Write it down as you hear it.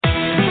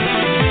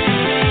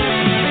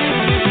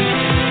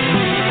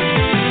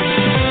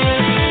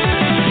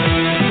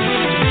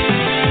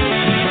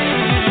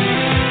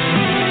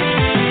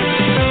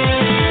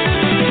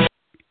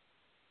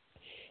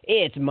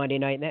It's Monday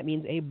night, and that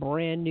means a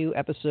brand new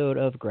episode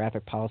of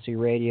Graphic Policy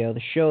Radio,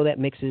 the show that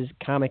mixes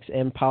comics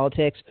and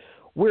politics.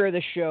 We're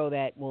the show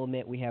that will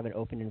admit we have an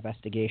open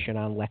investigation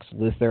on Lex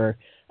Luthor.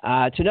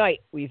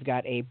 Tonight, we've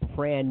got a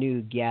brand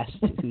new guest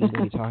who's going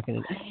to be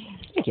talking.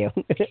 Thank you.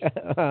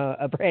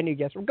 A brand new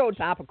guest. We're going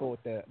topical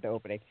with the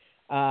opening.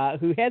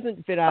 Who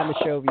hasn't been on the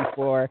show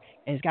before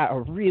and has got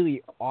a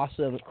really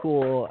awesome,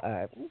 cool,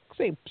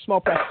 say, small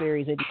press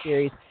series, indie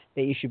series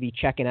that you should be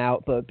checking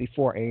out. But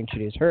before I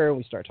introduce her,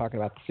 we start talking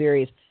about the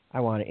series, I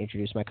want to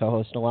introduce my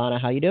co-host,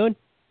 Alana. How you doing?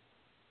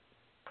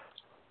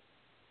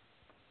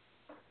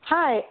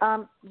 Hi.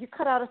 You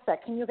cut out a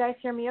sec. Can you guys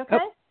hear me okay?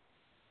 Oh.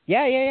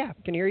 Yeah. I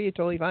can hear you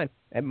totally fine.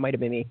 It might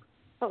have been me.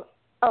 Oh,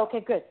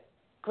 okay, good.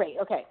 Great,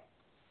 okay.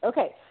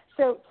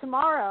 So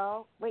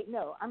tomorrow,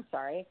 Wednesday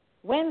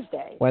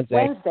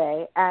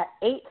at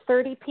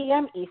 8:30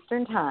 p.m.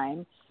 Eastern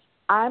Time,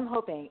 I'm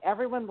hoping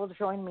everyone will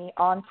join me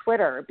on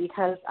Twitter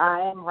because I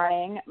am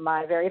running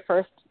my very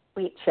first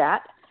tweet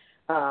chat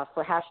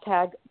for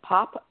hashtag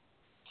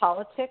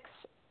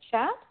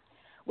 #PopPoliticsChat,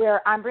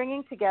 where I'm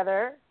bringing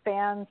together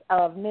fans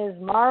of Ms.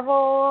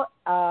 Marvel,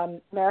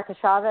 America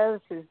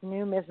Chavez, who's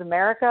new Ms.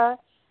 America,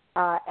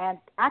 and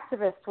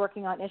activists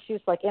working on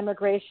issues like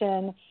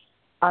immigration,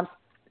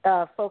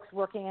 folks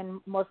working in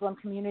Muslim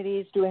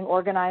communities doing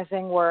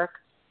organizing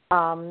work,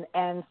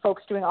 and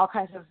folks doing all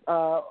kinds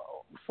of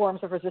forms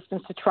of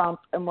resistance to Trump.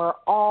 And we're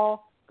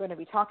all going to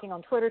be talking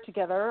on Twitter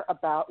together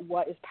about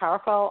what is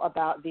powerful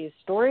about these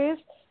stories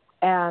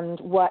and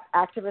what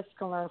activists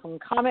can learn from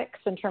comics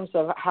in terms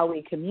of how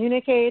we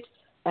communicate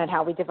and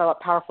how we develop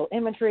powerful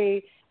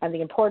imagery and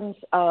the importance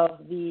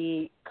of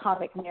the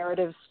comic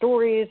narrative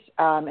stories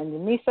and the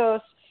mythos.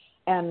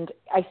 And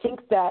I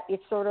think that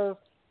it's sort of,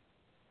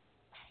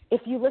 if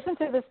you listen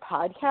to this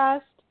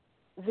podcast,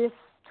 this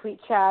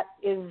tweet chat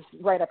is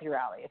right up your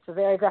alley. It's a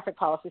very graphic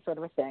policy sort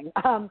of a thing.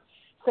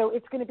 So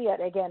it's going to be at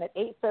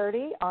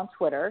 8:30 on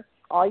Twitter.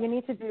 All you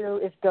need to do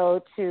is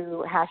go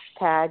to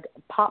hashtag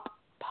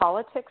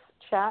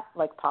 #PopPoliticsChat,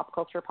 like pop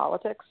culture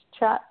politics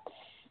chat,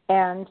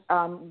 and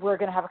we're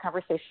going to have a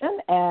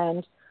conversation.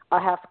 And I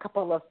have a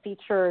couple of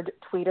featured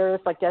tweeters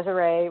like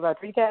Desiree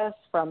Rodriguez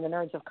from the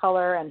Nerds of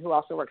Color and who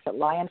also works at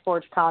Lion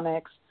Forge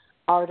Comics,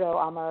 Ardo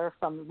Amar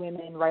from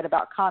Women Write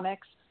About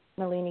Comics,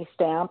 Nalini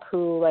Stamp,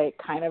 who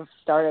kind of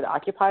started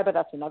Occupy, but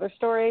that's another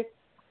story.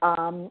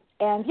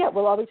 And yeah,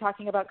 we'll all be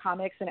talking about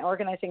comics and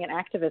organizing and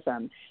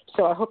activism.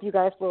 So I hope you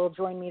guys will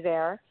join me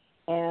there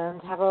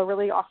and have a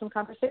really awesome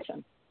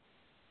conversation.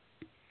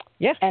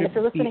 Yeah, and if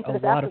you're listening to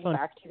this after the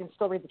fact, you can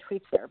still read the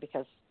tweets there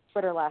because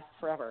Twitter lasts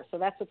forever. So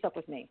that's what's up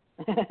with me.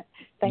 Thanks,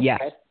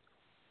 guys.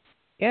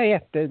 Yeah.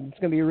 It's going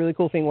to be a really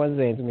cool thing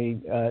Wednesday. It's going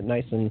to be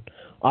nice and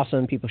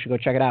awesome. People should go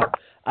check it out.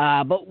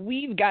 But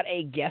we've got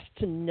a guest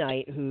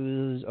tonight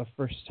who's a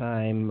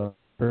first-time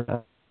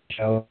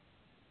show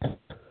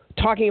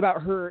talking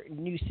about her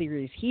new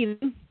series,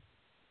 Heathen.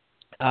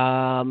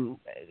 I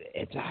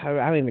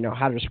don't even know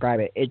how to describe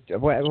it.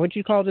 What'd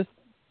you call this?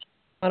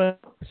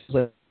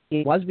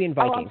 Lesbian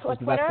Viking is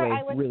the best way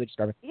to really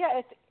describe it.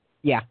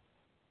 Yeah,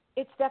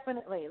 it's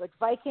definitely like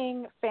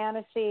Viking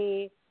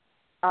fantasy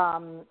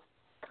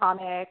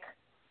comic,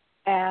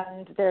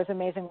 and there's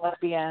amazing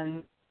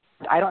lesbian.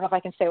 I don't know if I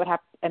can say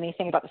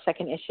anything about the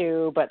second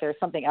issue, but there's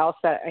something else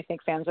that I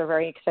think fans are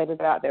very excited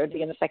about that would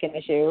be in the second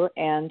issue.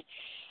 And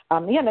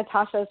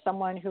Natasha is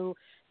someone who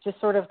just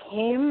sort of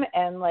came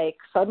and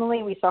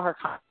suddenly we saw her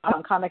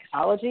on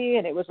Comixology,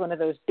 and it was one of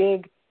those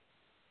big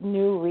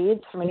new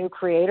reads from a new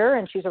creator,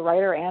 and she's a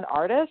writer and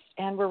artist,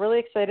 and we're really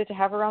excited to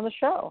have her on the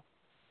show.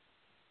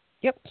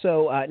 Yep.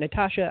 So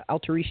Natasha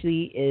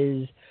Alterici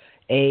is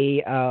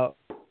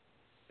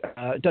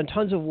done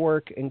tons of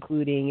work,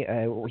 including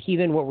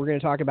Heathen, what we're going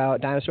to talk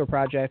about, Dinosaur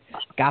Project,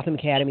 Gotham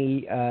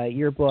Academy,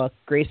 Yearbook,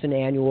 Grayson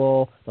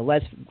Annual, the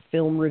Lez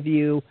Film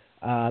review.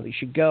 You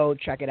should go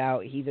check it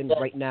out. Heathen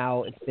right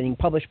now, it's being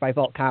published by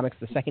Vault Comics.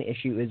 The second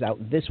issue is out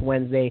this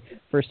Wednesday.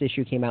 First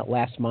issue came out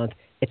last month.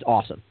 It's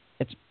awesome.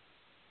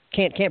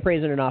 Can't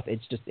praise it enough.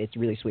 It's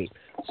really sweet.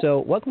 So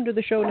welcome to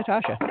the show,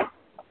 Natasha.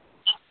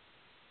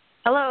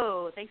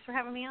 Hello. Thanks for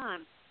having me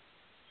on.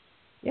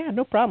 Yeah,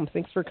 no problem.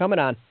 Thanks for coming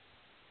on.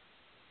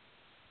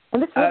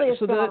 And this really has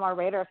been on our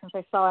radar since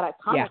I saw it at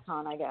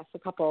Comic-Con, I guess,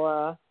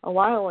 a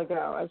while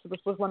ago. As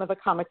this was one of the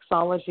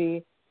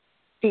Comixology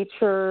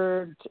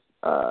featured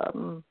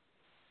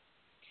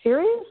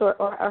series,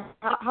 or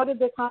how did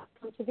the comic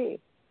come to be?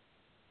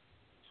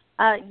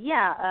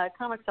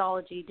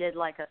 Comixology did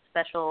a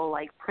special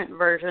print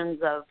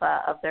versions of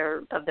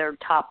their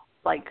top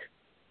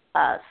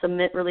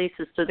submit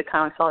releases through the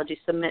Comixology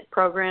Submit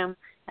program,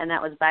 and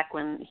that was back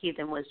when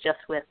Heathen was just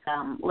with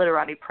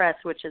Literati Press,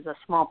 which is a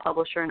small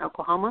publisher in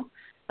Oklahoma.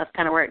 That's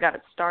kind of where it got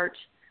its start.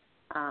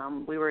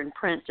 We were in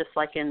print just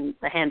in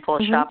a handful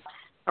of shops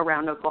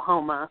around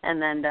Oklahoma,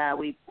 and then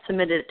we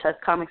submitted it to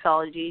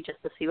Comixology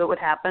just to see what would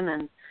happen,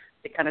 and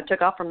it kind of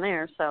took off from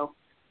there. So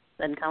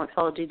then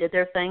Comixology did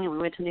their thing, and we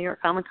went to New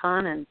York Comic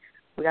Con, and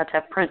we got to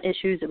have print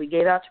issues that we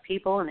gave out to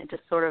people, and it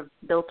just sort of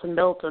built, and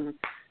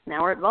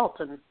now we're at Vault,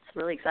 and it's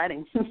really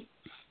exciting.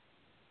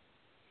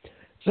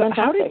 So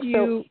Fantastic. how did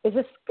you? So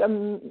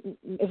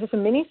is this a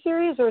mini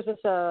series or is this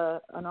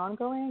an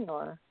ongoing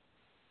or?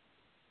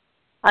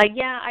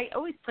 Yeah, I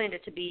always planned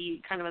it to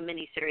be kind of a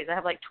mini series. I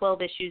have like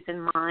 12 issues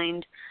in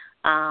mind,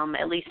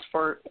 at least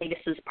for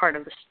Aydis's part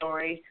of the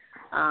story.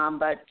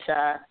 But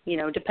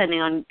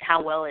depending on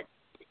how well it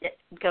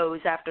goes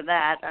after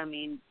that, I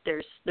mean,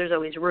 there's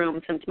always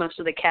room since most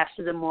of the cast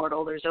is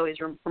immortal. There's always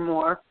room for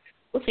more.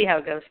 We'll see how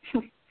it goes.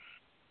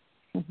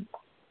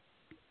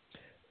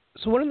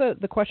 So one of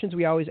the questions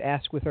we always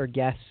ask with our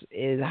guests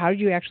is, how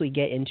did you actually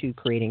get into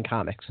creating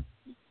comics?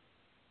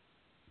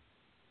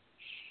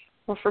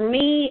 Well, for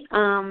me,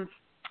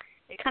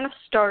 it kind of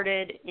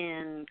started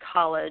in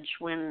college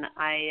when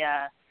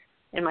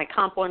in my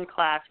Comp 1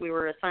 class, we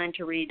were assigned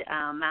to read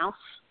Mouse,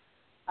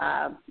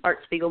 Art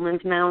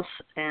Spiegelman's Mouse,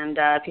 and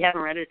if you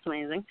haven't read it, it's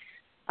amazing.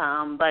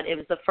 But it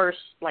was the first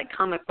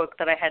comic book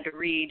that I had to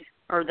read,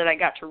 or that I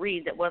got to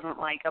read, that wasn't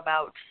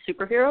about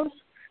superheroes,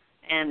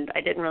 and I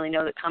didn't really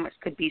know that comics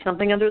could be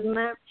something other than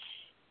that.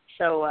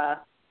 So I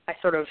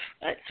sort of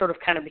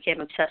kind of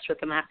became obsessed with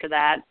them after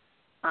that.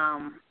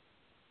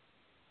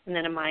 And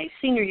then in my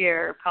senior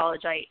year of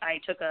college, I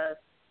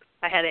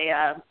had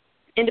a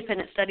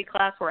independent study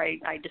class where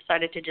I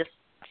decided to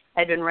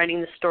I'd been writing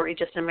the story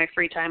just in my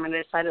free time, and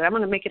I decided I'm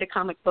going to make it a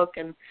comic book,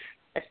 and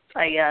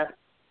I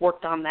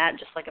worked on that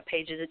just a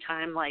page at a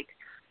time,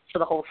 for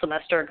the whole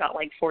semester. Got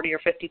 40 or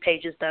 50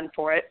 pages done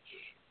for it,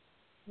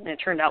 and it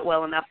turned out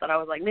well enough that I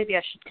was like, maybe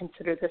I should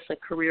consider this a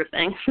career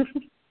thing.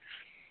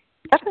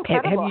 That's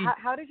incredible. Have you...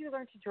 How did you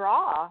learn to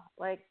draw?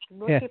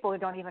 Most people who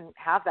don't even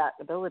have that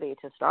ability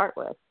to start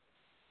with.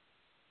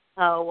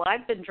 Oh, well,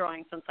 I've been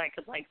drawing since I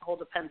could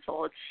hold a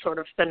pencil. It's sort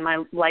of been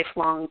my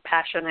lifelong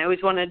passion. I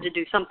always wanted to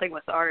do something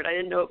with art. I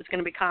didn't know it was going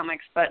to be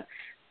comics, but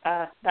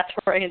that's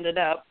where I ended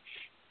up.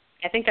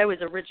 I think I was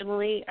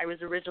originally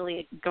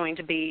going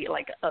to be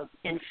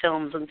in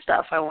films and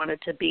stuff. I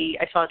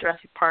saw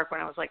Jurassic Park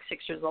when I was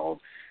 6 years old,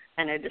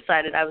 and I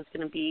decided I was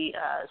going to be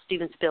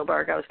Steven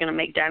Spielberg. I was going to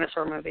make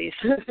dinosaur movies.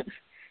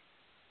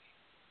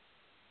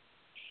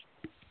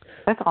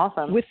 That's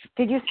awesome.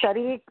 Did you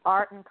study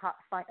art and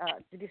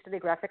did you study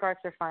graphic arts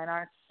or fine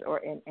arts or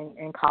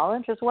in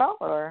college as well,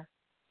 or?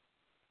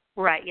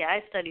 Right. Yeah,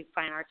 I studied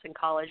fine arts in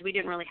college. We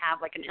didn't really have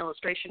an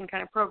illustration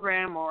kind of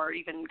program or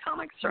even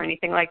comics or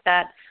anything like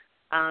that.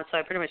 So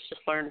I pretty much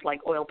just learned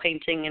oil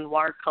painting and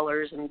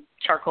watercolors and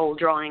charcoal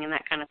drawing and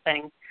that kind of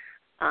thing.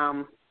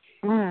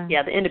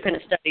 Yeah, the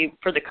independent study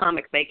for the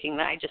comic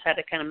making, I just had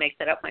to kind of make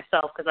that up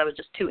myself because I was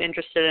just too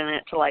interested in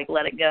it to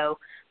let it go.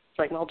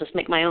 It's I'll just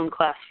make my own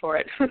class for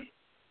it.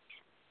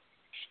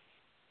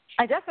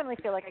 I definitely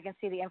feel I can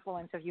see the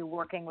influence of you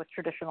working with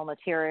traditional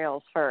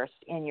materials first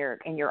in your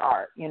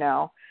art, a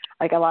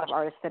lot of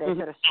artists today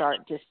sort of start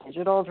just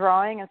digital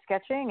drawing and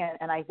sketching,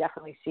 and I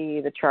definitely see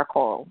the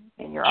charcoal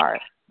in your art.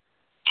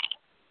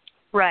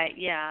 Right,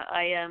 yeah.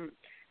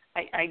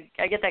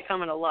 I get that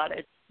comment a lot.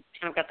 It's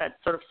kind of got that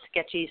sort of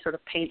sketchy, sort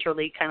of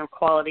painterly kind of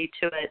quality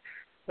to it,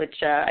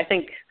 which I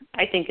think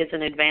is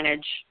an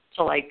advantage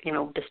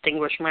to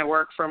distinguish my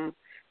work from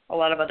a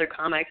lot of other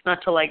comics. Not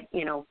to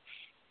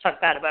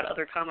talk bad about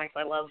other comics.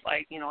 I love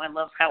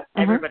how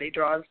everybody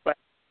draws, but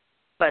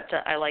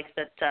I like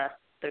that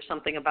there's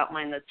something about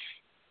mine that's,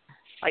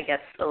 I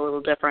guess, a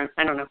little different.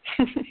 I don't know.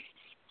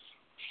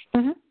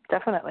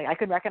 Definitely. I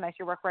could recognize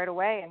your work right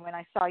away. And when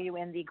I saw you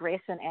in the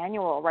Grayson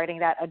Annual writing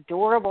that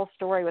adorable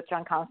story with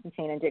John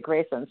Constantine and Dick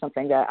Grayson,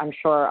 something that I'm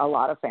sure a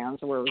lot of fans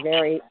were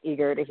very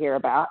eager to hear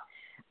about,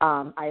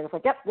 I was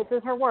like, yep, this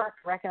is her work.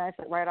 Recognize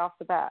it right off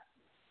the bat.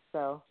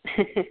 So,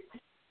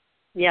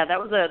 yeah, that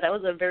was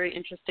a very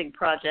interesting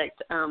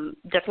project.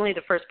 Definitely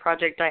the first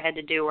project I had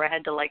to do where I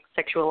had to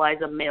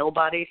sexualize a male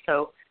body.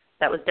 So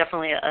that was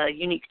definitely a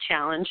unique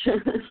challenge.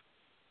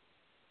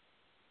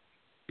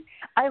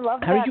 I love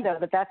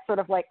that that's sort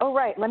of oh,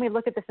 right, let me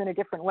look at this in a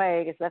different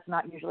way because that's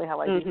not usually how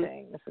I do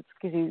things. It's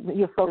because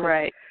you focus.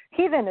 Right.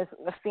 Heathen is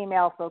a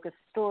female-focused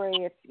story.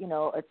 It's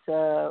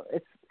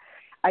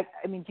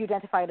I mean, do you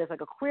identify it as a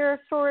queer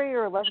story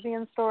or a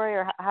lesbian story,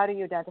 or how do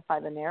you identify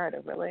the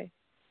narrative, really?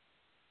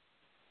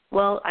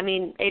 Well, I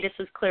mean, Aydis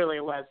is clearly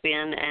a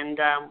lesbian, and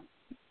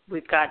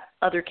we've got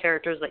other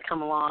characters that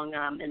come along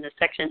in the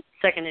second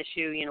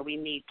issue. We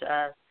meet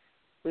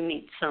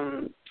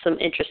some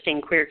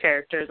interesting queer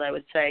characters, I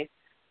would say,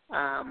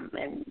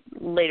 and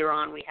later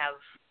on we have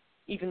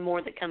even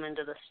more that come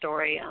into the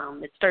story.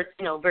 It starts,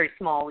 very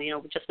small,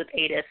 just with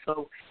Aydis.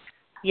 So,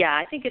 yeah,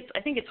 I think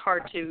it's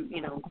hard to,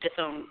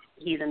 disown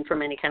Heathen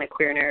from any kind of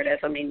queer narrative.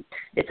 I mean,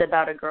 it's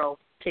about a girl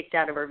kicked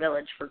out of her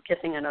village for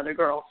kissing another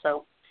girl,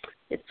 so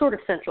it's sort of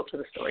central to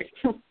the story.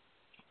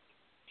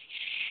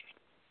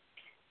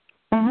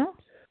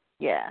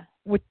 Yeah.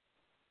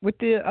 With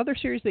the other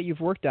series that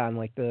you've worked on,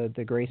 like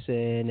the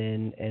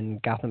Grayson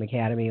and Gotham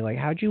Academy,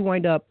 how'd you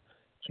wind up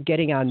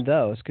getting on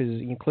those?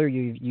 Because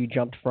clearly you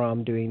jumped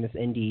from doing this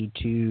indie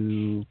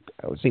to,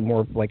 I would say,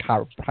 more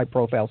high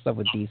profile stuff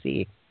with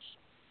DC.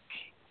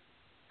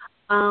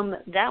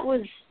 That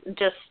was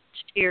just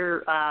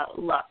sheer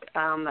luck.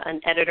 An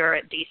editor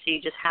at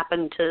DC just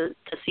happened to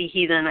see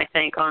Heathen, I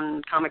think,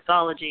 on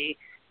Comixology,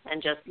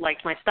 and just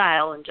liked my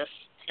style, and just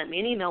sent me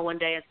an email one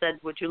day and said,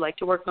 "Would you like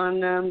to work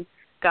on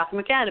Gotham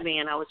Academy?"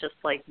 And I was just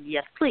like,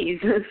 "Yes, please."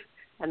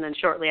 And then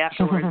shortly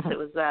afterwards, it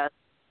was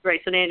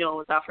Grayson Annual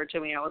was offered to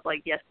me. I was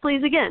like, "Yes,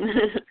 please," again.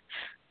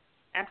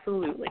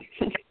 Absolutely.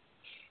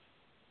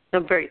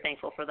 I'm very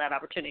thankful for that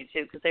opportunity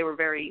too, because they were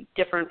very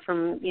different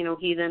from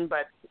Heathen,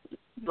 but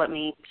let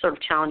me sort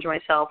of challenge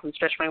myself and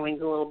stretch my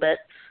wings a little bit.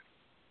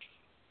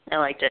 I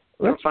liked it.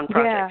 It was a fun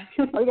project.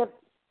 Yeah. Oh, yeah.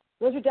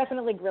 Those are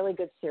definitely really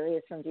good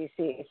series from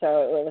DC,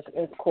 so it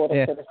was cool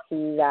to sort of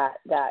see that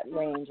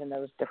range and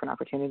those different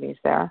opportunities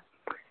there.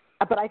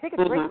 But I think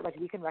it's great, like,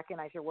 we can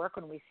recognize your work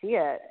when we see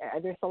it.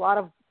 There's a lot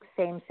of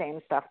same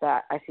stuff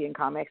that I see in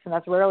comics, and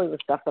that's rarely the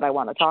stuff that I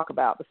want to talk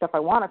about. The stuff I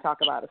want to talk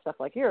about is stuff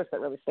like yours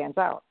that really stands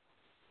out.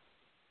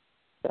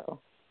 So,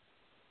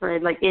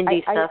 right, like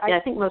indie stuff. I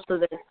think most of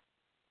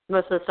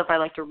the stuff I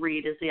like to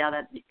read is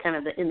that kind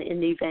of in the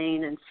indie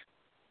vein, and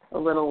a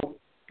little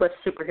less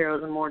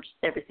superheroes and more just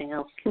everything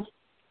else.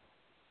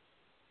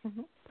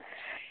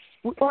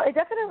 Well, it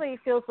definitely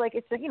feels like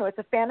it's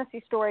a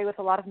fantasy story with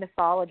a lot of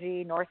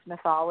mythology, Norse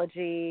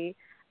mythology.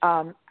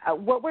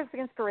 What was the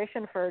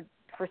inspiration for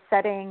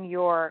setting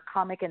your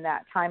comic in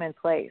that time and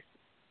place?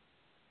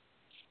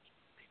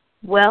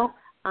 Well,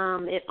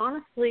 it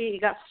honestly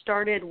got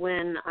started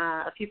when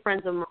a few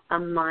friends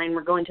of mine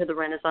were going to the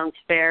Renaissance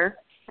Fair,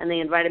 and they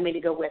invited me to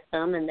go with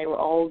them, and they were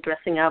all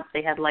dressing up.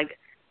 They had like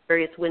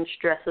various winch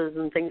dresses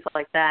and things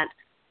like that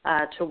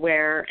to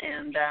wear,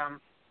 and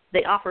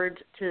they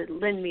offered to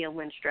lend me a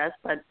winch dress,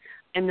 but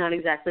I'm not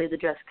exactly the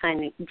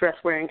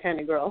dress-wearing kind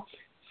of girl.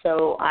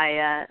 So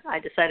I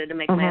decided to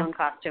make my own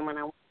costume,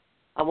 and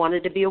I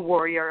wanted to be a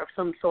warrior of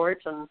some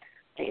sort, and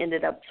I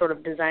ended up sort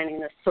of designing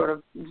this sort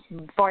of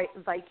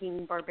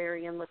Viking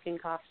barbarian-looking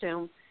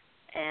costume,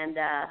 and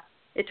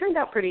it turned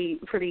out pretty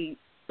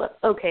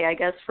okay, I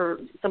guess, for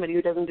somebody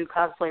who doesn't do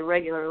cosplay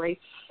regularly.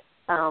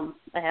 I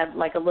had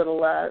like a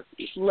little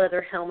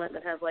leather helmet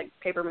that has like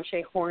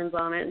papier-mâché horns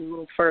on it and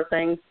little fur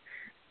things.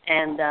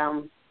 And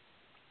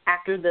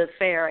after the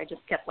fair, I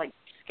just kept like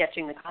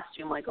sketching the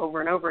costume like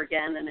over and over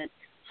again, and it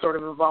sort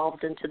of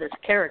evolved into this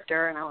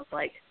character. And I was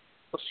like,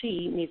 well,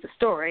 she needs a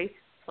story,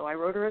 so I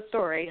wrote her a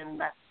story, and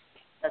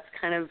that's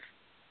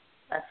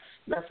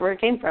where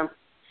it came from.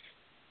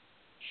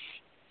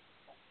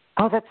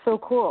 Oh, that's so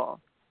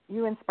cool!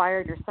 You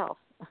inspired yourself.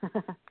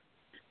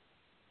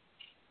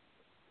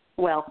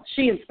 Well,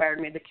 she inspired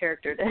me. The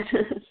character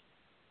did.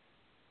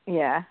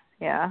 Yeah.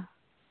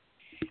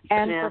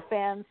 And for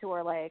fans who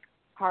are like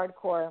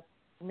hardcore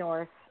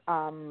Norse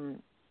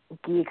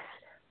geeks,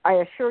 I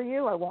assure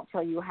you, I won't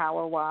tell you how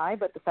or why,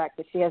 but the fact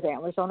that she has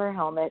antlers on her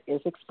helmet is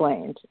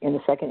explained in the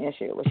second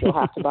issue, which you'll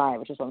have to buy,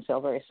 which is on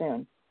sale very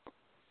soon.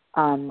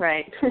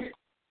 Right.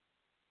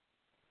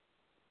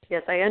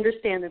 Yes, I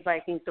understand that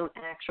Vikings don't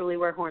actually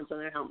wear horns on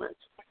their helmets,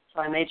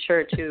 so I made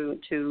sure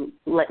to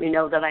let you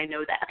know that I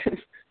know that.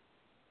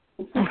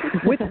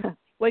 with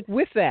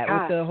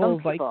the whole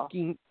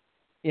Viking,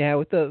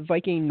 with the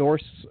Viking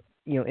Norse,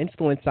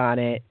 influence on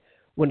it,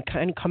 when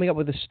kind of coming up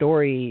with a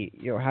story,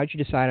 how'd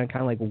you decide on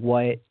kind of like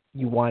what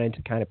you wanted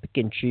to kind of pick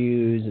and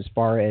choose as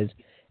far as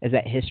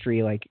that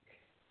history? Like,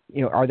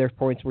 are there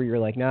points where you're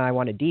like, no, I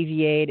want to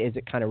deviate? Is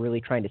it kind of really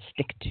trying to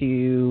stick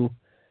to,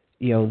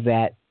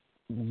 that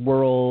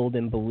world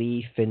and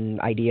belief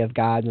and idea of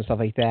gods and stuff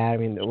like that? I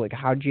mean, like,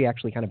 how did you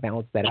actually kind of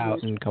balance that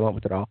out and come up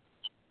with it all?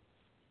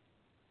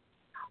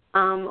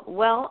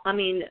 Well, I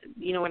mean,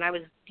 when I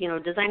was,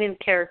 designing the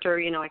character,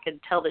 I could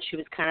tell that she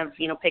was kind of,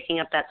 picking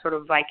up that sort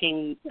of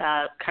Viking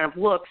kind of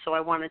look. So I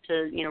wanted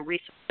to,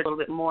 research a little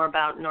bit more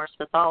about Norse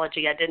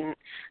mythology. I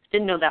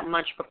didn't know that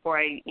much before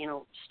I,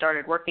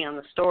 started working on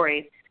the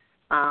story.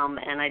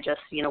 And I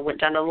just,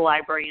 went down to the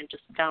library and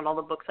just found all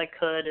the books I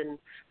could and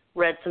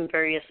read some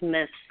various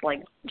myths,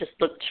 like just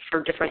looked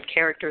for different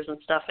characters and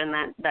stuff in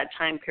that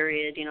time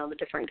period, the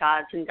different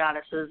gods and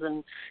goddesses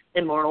and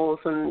immortals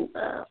and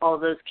all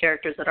of those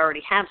characters that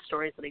already have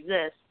stories that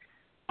exist.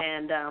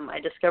 And I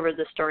discovered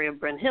the story of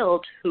Brynhild,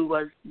 who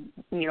was,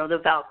 the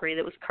Valkyrie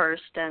that was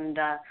cursed and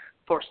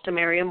forced to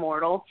marry a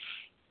mortal.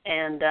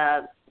 And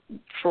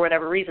for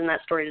whatever reason,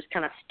 that story just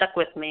kind of stuck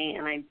with me,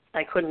 and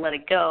I couldn't let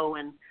it go.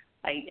 And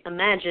I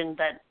imagined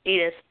that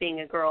Aydis,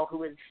 being a girl who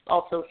was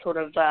also sort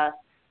of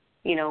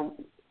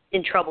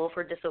in trouble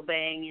for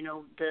disobeying,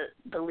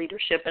 the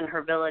leadership in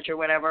her village or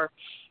whatever,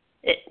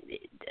 it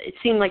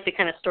seemed like the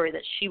kind of story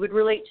that she would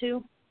relate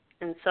to.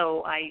 And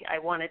so I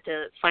wanted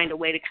to find a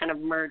way to kind of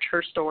merge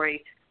her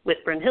story with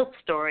Brynhild's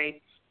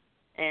story.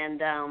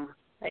 And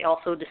I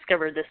also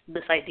discovered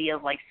this idea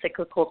of like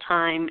cyclical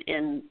time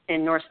in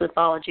Norse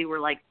mythology, where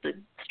like the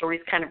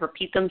stories kind of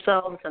repeat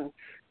themselves, and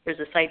there's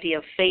this idea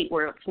of fate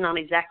where it's not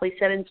exactly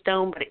set in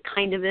stone, but it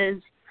kind of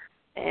is.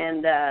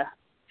 And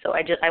so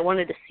I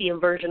wanted to see a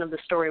version of the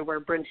story where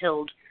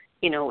Brynhild,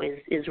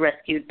 is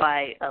rescued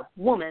by a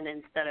woman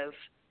instead of,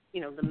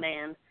 the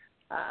man.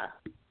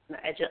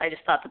 I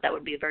just thought that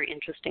would be a very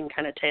interesting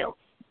kind of tale.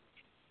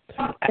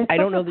 I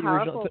don't know the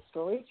original. original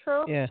Story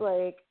trope, yeah.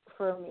 like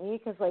for me,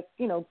 because like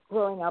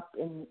growing up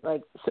in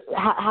like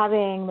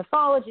having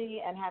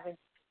mythology and having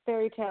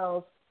fairy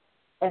tales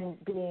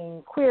and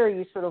being queer,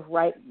 you sort of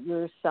write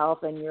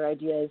yourself and your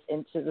ideas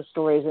into the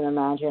stories and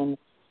imagine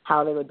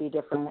how they would be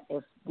different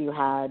if you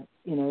had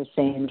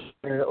same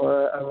gender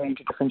or a range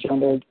of different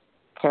gendered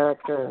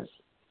characters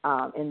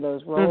in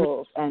those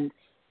roles. And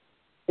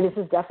this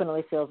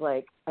definitely feels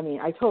like,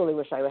 I totally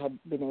wish I had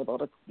been able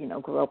to,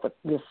 grow up with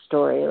this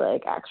story,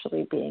 like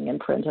actually being in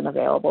print and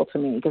available to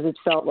me, because it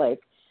felt like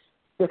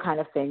the kind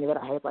of thing that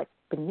I had like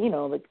been,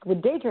 like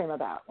would daydream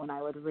about when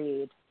I would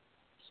read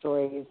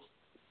stories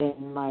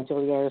in my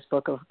Julier's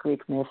book of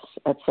Greek myths,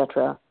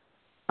 etc.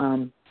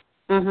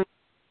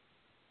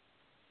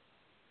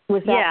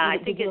 Was that, I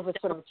think you have a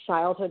sort of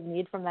childhood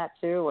need from that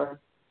too, or?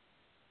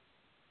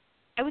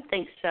 I would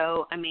think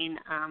so.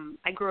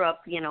 I grew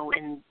up,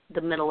 in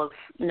the middle of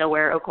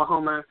nowhere,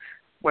 Oklahoma,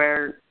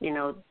 where,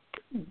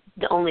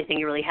 the only thing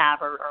you really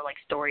have are like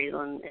stories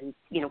and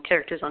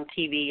characters on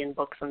TV and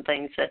books and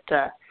things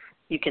that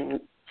you can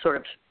sort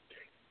of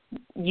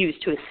use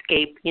to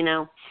escape,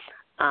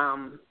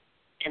 And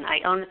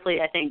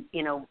I think,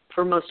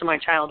 for most of my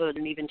childhood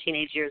and even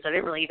teenage years, I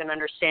didn't really even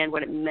understand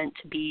what it meant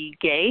to be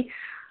gay.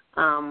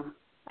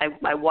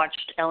 I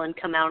watched Ellen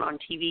come out on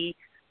TV,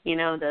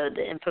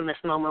 the infamous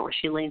moment where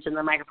she leans in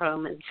the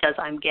microphone and says,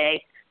 "I'm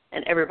gay,"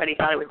 and everybody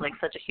thought it was like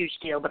such a huge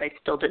deal, but I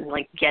still didn't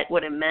like get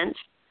what it meant.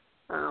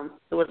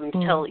 It wasn't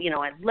until,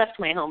 I left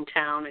my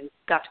hometown and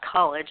got to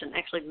college and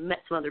actually met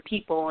some other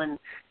people and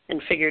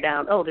figured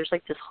out, oh, there's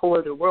like this whole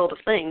other world of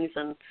things.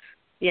 And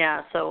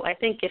yeah, so I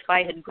think if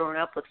I had grown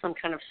up with some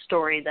kind of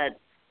story that,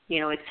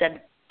 it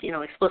said,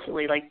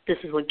 explicitly like this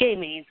is what gay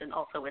means and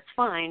also it's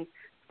fine,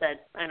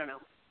 that I don't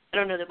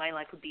know that my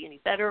life would be any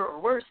better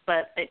or worse,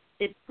 but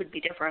it would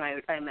be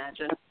different, I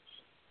imagine.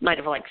 Might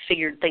have like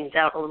figured things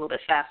out a little bit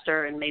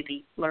faster and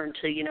maybe learned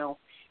to,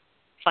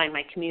 find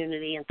my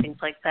community and things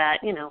like that,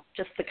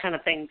 just the kind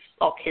of things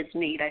all kids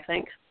need, I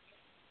think.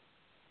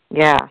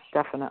 Yeah,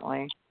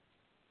 definitely.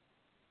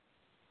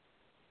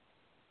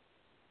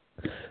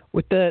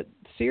 With the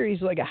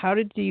series, like, how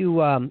did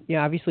you,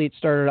 obviously it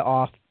started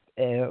off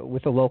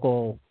with a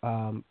local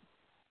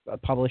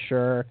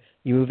publisher.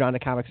 You moved on to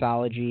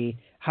Comixology.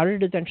 How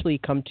did it eventually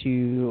come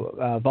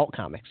to Vault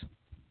Comics?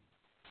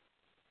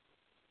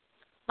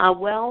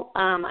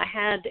 I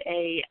had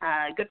a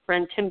good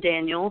friend, Tim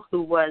Daniel,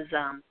 who was,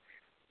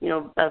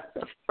 a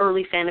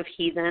early fan of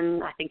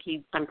Heathen. I think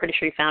I'm pretty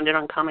sure he found it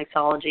on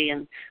Comixology,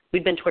 and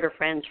we'd been Twitter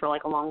friends for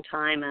like a long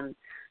time. And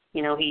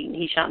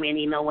he shot me an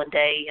email one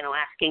day,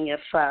 asking if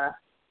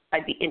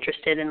I'd be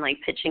interested in like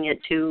pitching it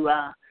to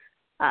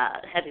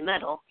heavy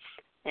metal,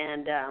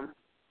 and I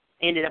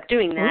ended up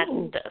doing that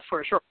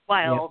for a short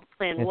while. Yep. The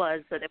plan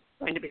was that it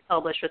was going to be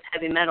published with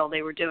heavy metal.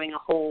 They were doing a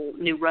whole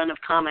new run of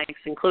comics,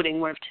 including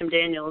one of Tim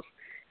Daniel's,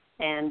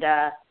 and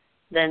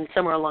then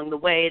somewhere along the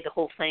way, the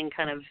whole thing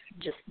kind of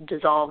just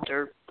dissolved,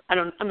 or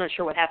I'm not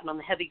sure what happened on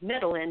the heavy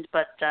metal end,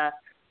 but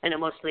I know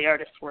most of the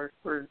artists were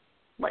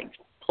like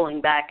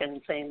pulling back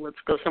and saying, let's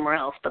go somewhere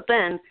else. But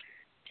then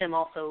Tim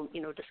also,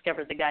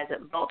 discovered the guys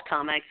at Vault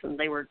Comics, and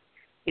they were,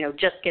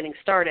 just getting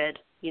started,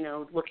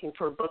 looking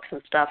for books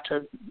and stuff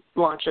to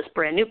launch this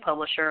brand new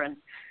publisher. And,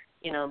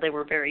 they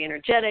were very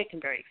energetic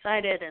and very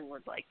excited and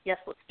were like, yes,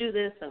 let's do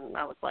this. And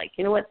I was like,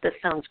 you know what, this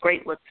sounds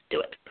great. Let's do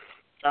it.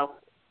 So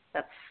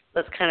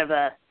that's kind of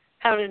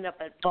how it ended up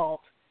at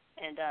Vault.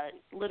 And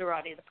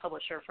Literati, the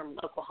publisher from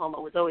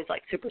Oklahoma, was always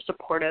like super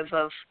supportive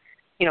of,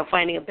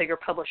 finding a bigger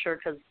publisher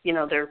because,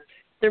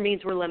 their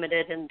means were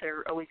limited and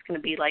they're always going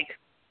to be like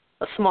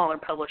a smaller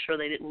publisher.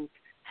 They didn't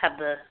have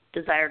the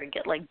desire to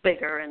get like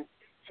bigger, and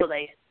so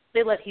they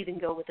let Heathen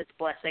go with its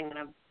blessing, and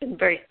I've been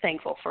very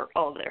thankful for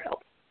all of their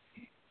help.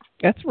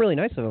 That's really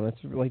nice of them. It's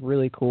like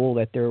really cool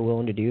that they're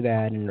willing to do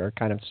that and are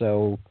kind of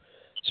so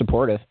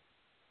supportive.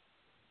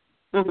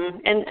 Mm-hmm.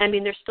 And I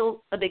mean, they're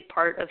still a big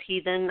part of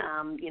Heathen.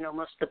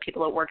 Most of the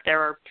people that work there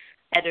are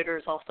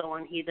editors also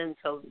on Heathen,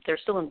 so they're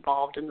still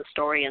involved in the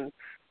story, and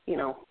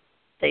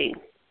they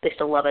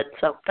still love it.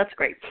 So that's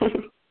great.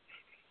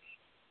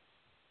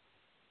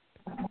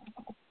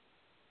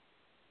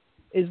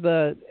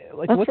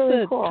 What's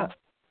really cool.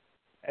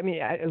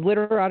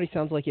 Literati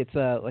sounds like it's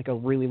like a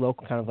really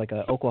local, kind of like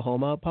a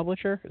Oklahoma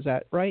publisher. Is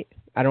that right?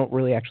 I don't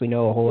really actually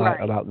know a whole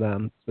lot about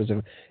them. Is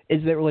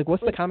there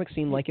what's the comic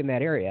scene like in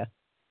that area?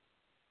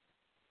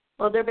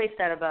 Well, they're based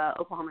out of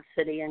Oklahoma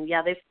City, and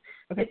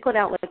they put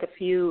out like a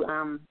few.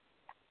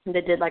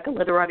 They did like a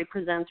Literati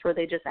Presents where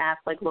they just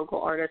asked like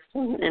local artists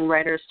and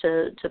writers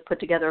to put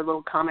together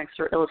little comics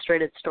or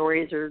illustrated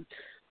stories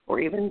or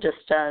even just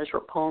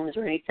short poems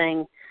or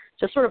anything,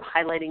 just sort of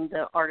highlighting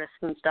the artists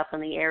and stuff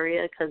in the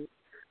area, because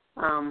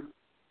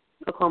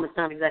Oklahoma's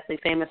not exactly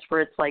famous for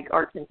its like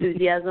art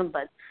enthusiasm,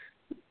 but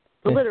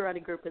the Literati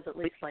group is at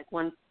least like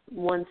one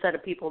set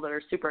of people that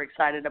are super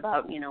excited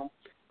about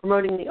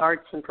promoting the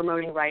arts and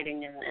promoting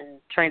writing and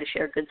trying to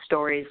share good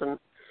stories and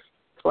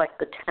collect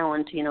the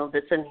talent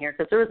that's in here,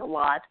 because there is a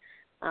lot.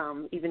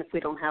 Even if we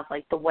don't have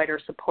like the wider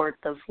support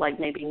of like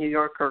maybe New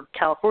York or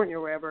California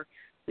or wherever,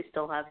 we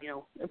still have,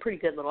 a pretty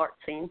good little art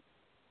scene.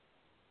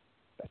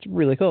 That's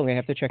really cool. I'm going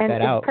to have to check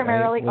that out.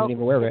 Primarily, I wasn't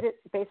even aware of it. Is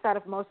it based out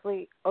of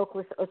mostly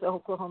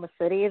Oklahoma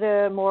City,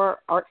 the more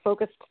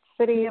art-focused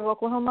city of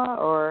Oklahoma,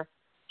 or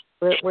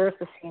where's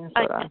the scene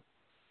sort of?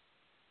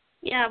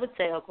 Yeah, I would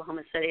say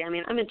Oklahoma City. I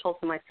mean, I'm in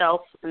Tulsa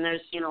myself, and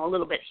there's, a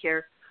little bit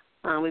here.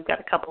 We've got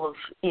a couple of,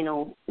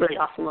 really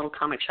awesome little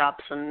comic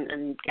shops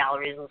and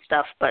galleries and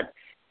stuff, but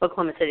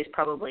Oklahoma City is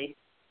probably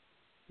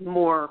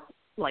more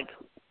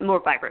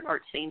vibrant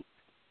art scene.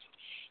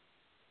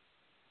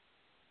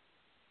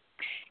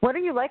 What do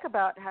you like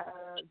about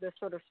this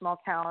sort of small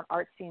town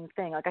art scene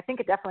thing? Like, I think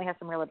it definitely has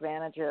some real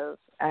advantages,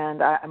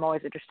 and I'm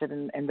always interested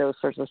in those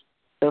sorts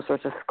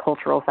of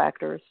cultural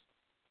factors.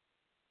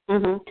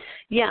 Mhm.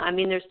 Yeah, I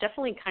mean, there's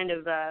definitely kind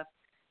of a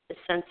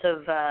sense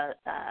of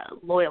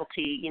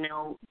loyalty,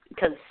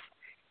 because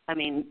I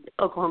mean,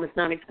 Oklahoma's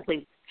not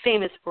exactly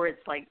famous for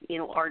its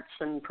arts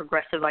and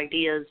progressive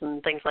ideas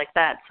and things like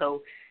that.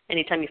 So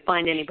anytime you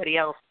find anybody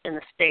else in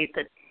the state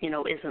that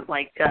isn't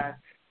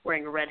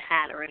wearing a red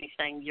hat or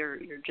anything, you're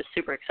just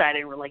super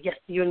excited. And we're like, yes,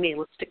 you and me,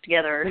 let's stick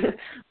together.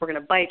 We're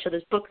going to buy each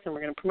other's books and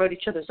we're going to promote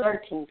each other's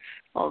art and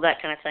all that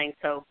kind of thing.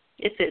 So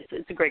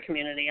it's a great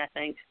community, I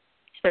think,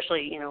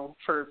 especially,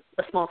 for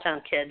a small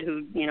town kid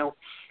who,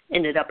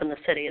 ended up in the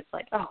city. It's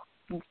like, oh,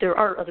 there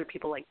are other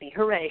people like me.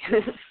 Hooray.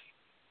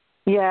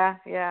 Yeah.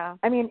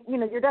 I mean,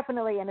 you're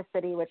definitely in a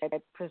city which I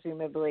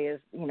presumably is,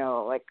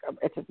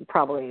 it's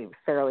probably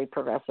fairly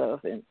progressive.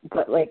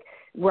 But,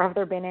 have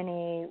there been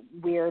any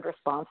weird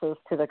responses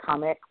to the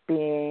comic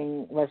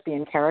being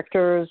lesbian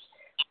characters,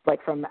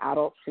 from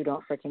adults who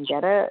don't freaking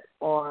get it,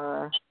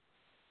 or?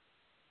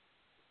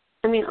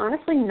 I mean,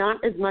 honestly, not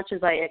as much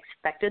as I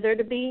expected there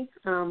to be.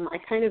 I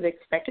kind of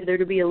expected there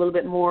to be a little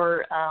bit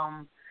more,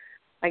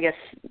 I guess,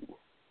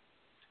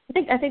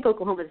 I think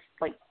Oklahoma's,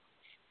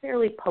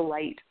 fairly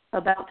polite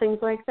about things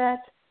like that.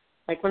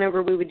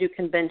 Whenever we would do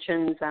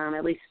conventions,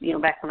 at least,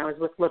 back when I was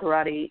with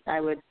Literati,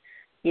 I would,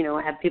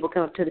 have people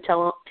come up to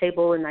the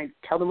table and I'd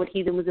tell them what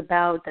Heathen was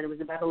about, that it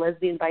was about a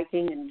lesbian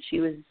Viking and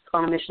she was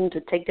on a mission to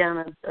take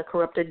down a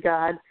corrupted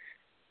god.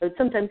 I would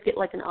sometimes get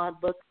an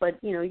odd look,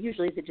 but,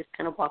 usually they just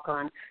kind of walk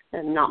on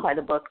and not buy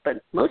the book.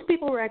 But most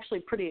people were actually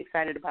pretty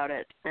excited about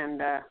it, and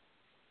that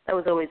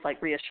was always,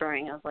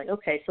 reassuring. I was like,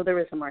 okay, so there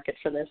is a market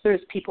for this.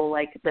 There's people,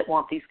 that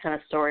want these kind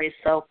of stories.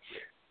 So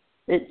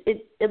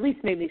it at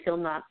least made me feel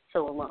not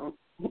so alone.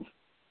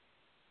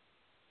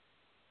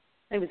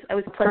 I was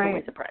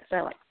pleasantly surprised.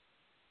 I liked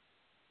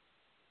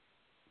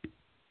it.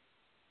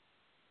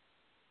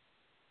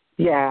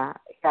 Yeah.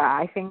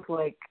 I think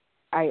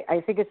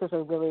I think this is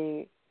a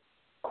really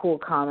cool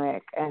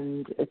comic,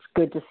 and it's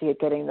good to see it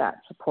getting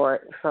that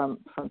support from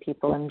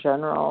people in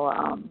general.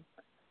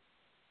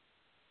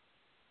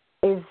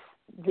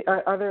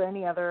 Are there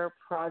any other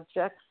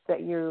projects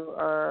that you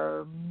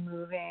are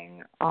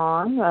moving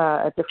on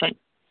at the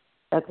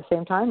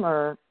same time?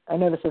 Or I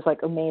know this is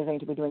amazing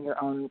to be doing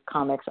your own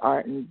comics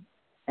art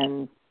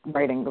and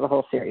writing the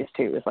whole series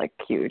too is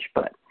huge,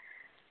 but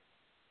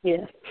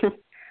yeah.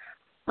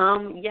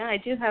 Yeah, I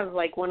do have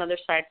one other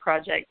side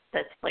project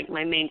that's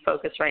my main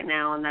focus right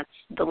now, and that's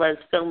the Lez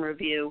Film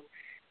review,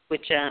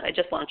 which I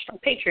just launched on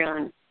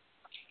Patreon,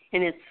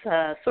 and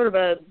it's sort of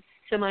a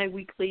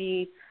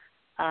semi-weekly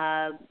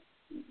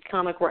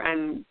comic where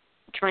I'm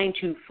trying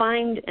to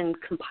find and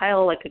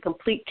compile a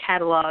complete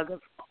catalog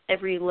of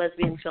every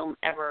lesbian film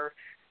ever,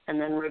 and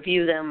then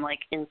review them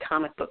in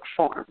comic book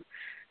form.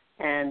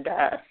 And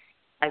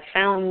I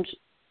found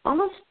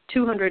almost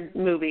 200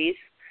 movies,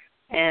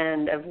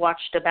 and I've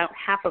watched about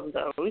half of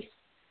those,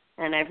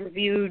 and I've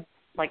reviewed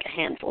a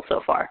handful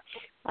so far.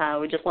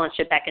 We just launched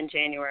it back in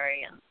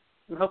January, and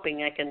I'm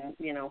hoping I can,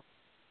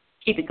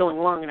 keep it going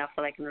long enough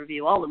that I can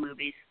review all the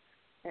movies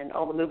and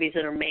all the movies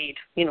that are made,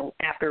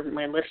 after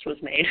my list was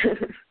made.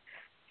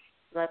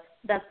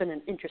 That's been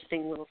an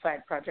interesting little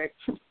side project.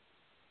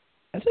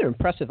 That's an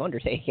impressive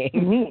undertaking.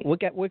 Mm-hmm.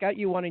 What got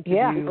you wanting to do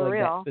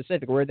that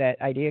specific? Where'd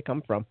that idea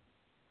come from?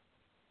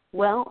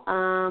 Well,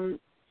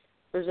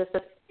 there's just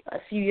a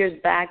few years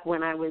back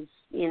when I was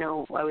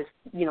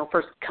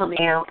first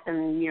coming out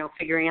and,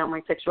 figuring out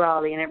my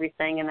sexuality and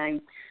everything, and I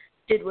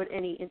did what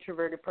any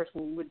introverted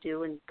person would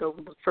do and go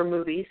look for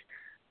movies.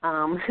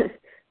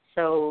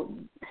 So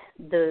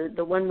the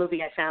one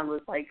movie I found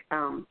was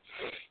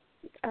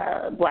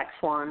Black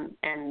Swan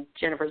and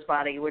Jennifer's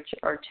Body, which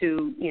are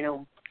two,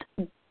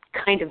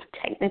 kind of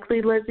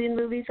technically lesbian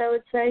movies, I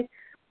would say,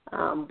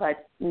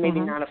 but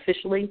maybe not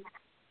officially.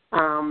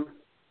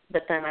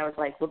 But then I was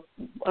like, well,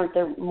 aren't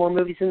there more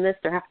movies in this?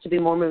 There have to be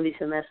more movies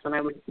in this. And I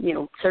would,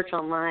 search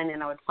online,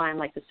 and I would find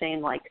the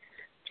same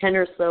 10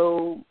 or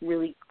so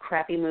really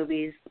crappy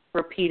movies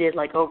repeated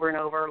over and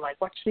over.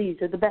 Watch these.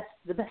 They're the best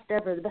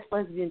ever, the best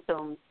lesbian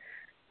films.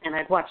 And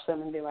I'd watch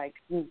them and be like,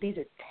 these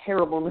are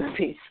terrible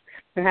movies.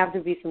 There have to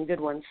be some good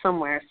ones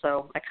somewhere.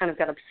 So I kind of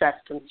got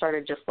obsessed and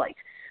started just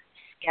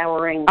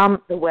scouring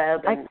the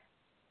web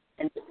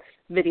and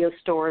video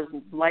stores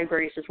and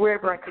libraries, just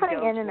wherever I could go.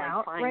 Cutting in and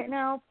out right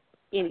now.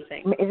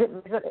 anything.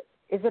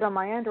 Is it on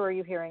my end, or are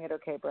you hearing it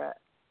okay, Brett?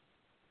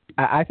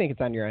 I think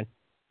it's on your end.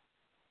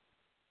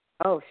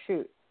 Oh,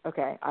 shoot.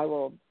 Okay, I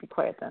will be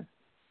quiet then.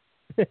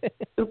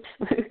 Oops.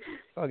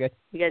 Okay.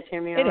 You guys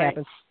hear me all it right?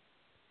 happens.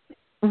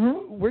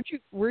 Mm-hmm.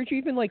 Where'd you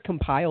even like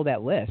compile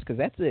that list? Because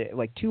that's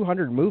like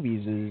 200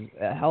 movies is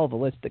a hell of a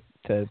list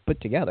to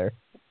put together.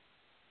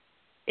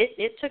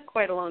 It took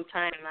quite a long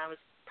time. I was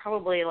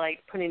probably like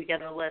putting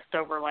together a list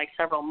over like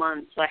several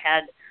months. So I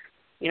had,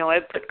 I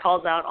put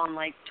calls out on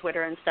like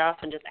Twitter and stuff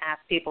and just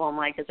ask people. I'm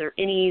like, is there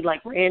any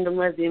like random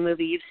lesbian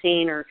movie you've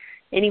seen, or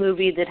any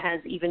movie that has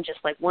even just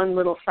like one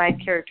little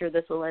side character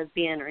that's a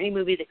lesbian, or any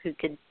movie that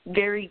could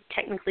very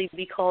technically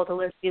be called a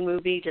lesbian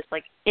movie, just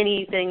like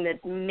anything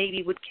that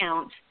maybe would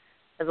count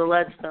as a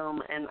Lez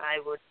film, and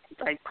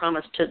I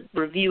promised to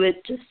review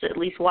it, just to at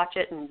least watch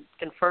it and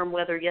confirm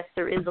whether yes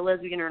there is a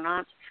lesbian or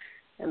not,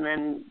 and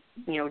then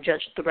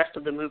judge the rest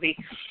of the movie.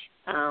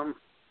 But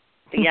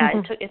yeah,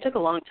 it took a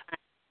long time.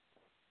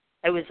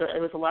 It was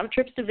a lot of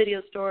trips to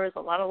video stores,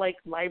 a lot of like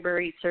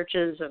library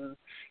searches, and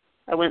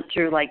I went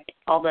through like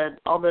all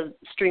the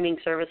streaming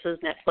services,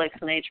 Netflix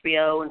and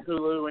HBO and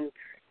Hulu and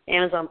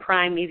Amazon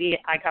Prime. Maybe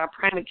I got a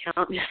Prime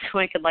account just so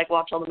I could like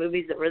watch all the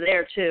movies that were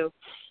there too,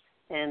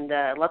 and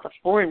lots of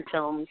foreign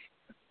films.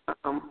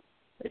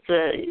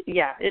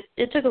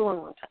 It took a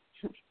long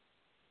time.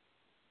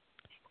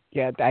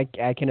 Yeah,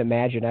 I can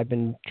imagine. I've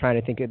been trying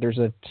to think. There's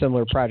a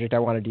similar project I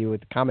want to do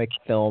with comic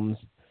films,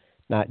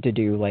 not to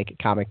do like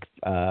comic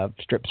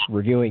strips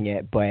reviewing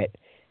it, but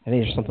I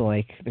think there's something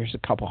like there's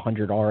a couple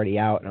hundred already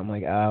out, and I'm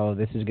like, oh,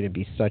 this is going to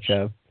be such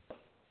a.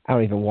 I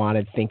don't even want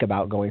to think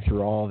about going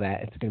through all of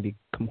that. It's going to be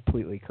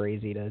completely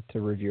crazy to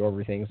review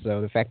everything.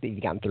 So the fact that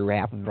you've gotten through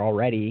half of it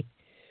already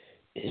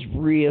is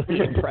really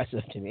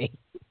impressive to me.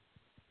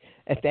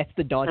 If that's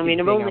the daunting thing,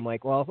 I'm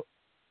like, well,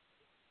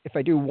 if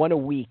I do one a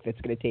week, that's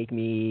going to take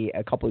me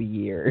a couple of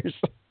years.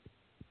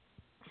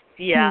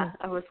 Yeah,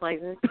 I was like,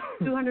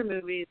 200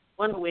 movies,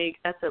 one a week,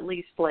 that's at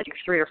least like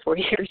 3 or 4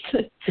 years.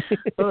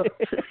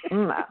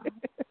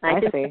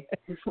 I see.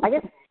 I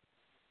guess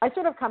I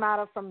sort of come out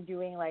of from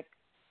doing like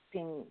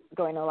going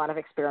to a lot of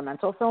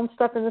experimental film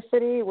stuff in the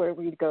city, where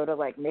we'd go to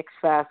like Mix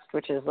Fest,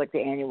 which is like the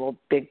annual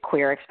big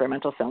queer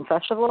experimental film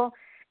festival,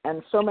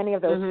 and so many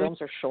of those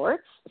films are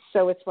shorts.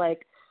 So it's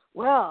like,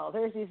 well,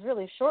 there's these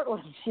really short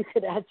ones you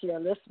could add to your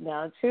list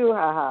now too,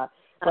 haha.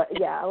 But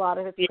yeah, a lot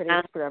of it's pretty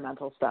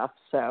experimental stuff,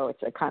 so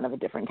it's a kind of a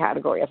different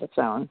category of its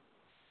own.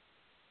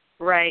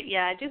 Right,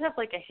 yeah, I do have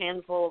like a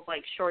handful of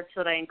like shorts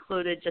that I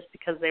included just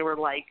because they were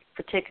like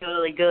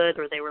particularly good,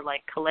 or they were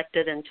like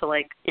collected into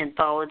like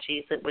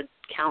anthologies that would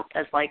count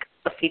as like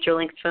a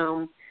feature-length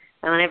film.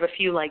 And I have a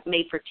few like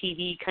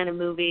made-for-TV kind of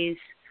movies.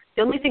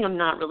 The only thing I'm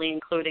not really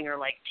including are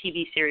like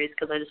TV series,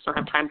 because I just don't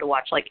have time to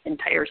watch like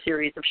entire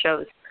series of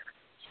shows.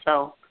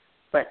 So,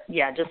 but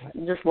yeah, just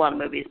a lot of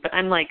movies. But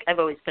I've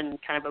always been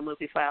kind of a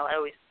movie file. I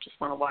always just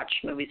want to watch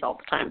movies all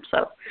the time.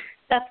 So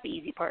that's the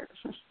easy part.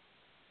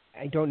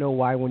 I don't know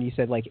why when you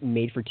said like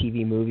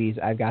made-for-TV movies,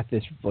 I've got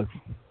this like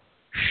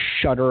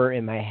shudder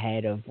in my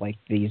head of like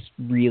these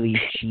really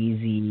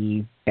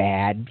cheesy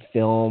bad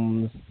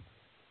films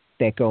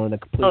that go in the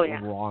completely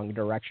wrong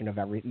direction of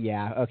everything.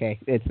 Yeah, okay,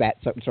 it's that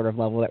sort of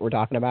level that we're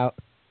talking about.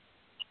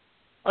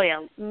 Oh,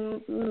 yeah,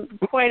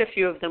 quite a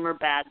few of them are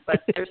bad,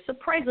 but there's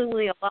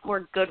surprisingly a lot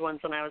more good ones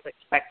than I was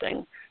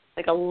expecting,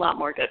 like a lot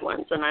more good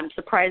ones, and I'm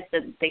surprised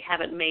that they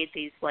haven't made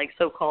these, like,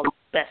 so-called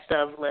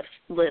best-of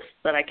lists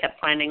that I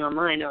kept finding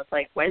online. I was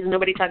like, why is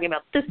nobody talking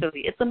about this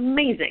movie? It's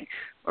amazing.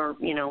 Or,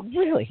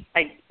 Really?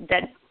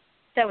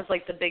 That was,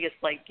 like, the biggest,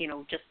 like,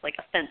 just, like,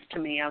 offense to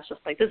me. I was just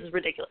like, this is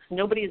ridiculous.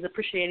 Nobody is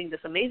appreciating this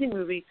amazing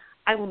movie.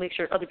 I will make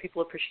sure other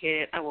people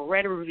appreciate it. I will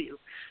write a review.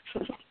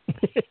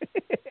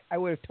 I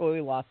would have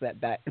totally lost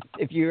that bet.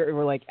 If you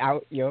were like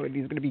out, if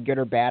he's going to be good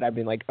or bad, I'd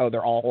be like, oh,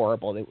 they're all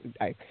horrible.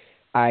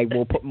 I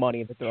will put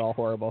money that they're all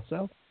horrible.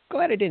 So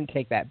glad I didn't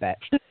take that bet.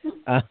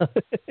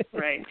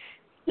 Right.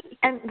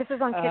 And this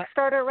is on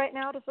Kickstarter right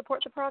now to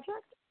support the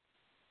project?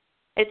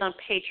 It's on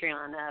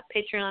Patreon.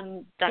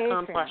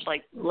 Patreon.com/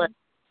 like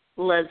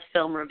Lez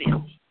Film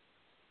Review.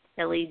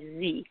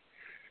 LEZ.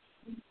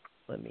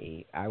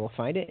 I will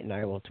find it and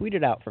I will tweet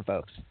it out for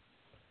folks.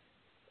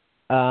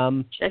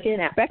 Check it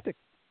out. Back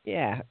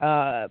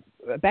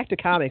to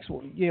comics.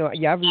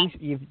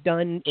 You've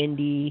done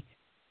indie,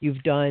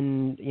 you've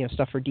done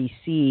stuff for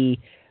DC.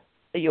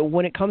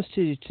 When it comes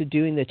to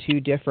doing the two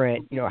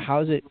different,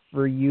 how is it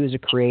for you as a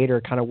creator,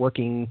 kind of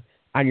working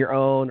on your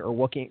own or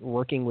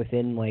working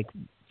within like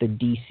the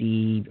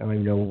DC? I don't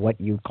even know what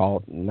you call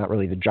it. Not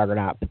really the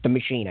juggernaut, but the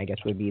machine, I guess,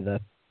 would be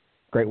the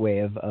great way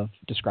of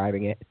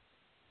describing it.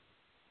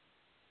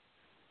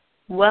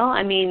 Well,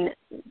 I mean,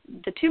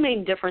 the two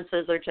main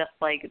differences are just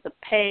like the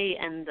pay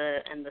and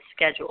the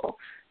schedule.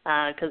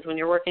 Because when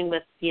you're working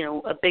with,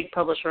 a big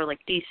publisher like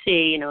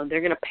DC,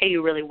 they're going to pay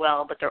you really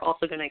well, but they're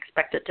also going to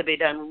expect it to be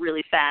done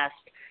really fast.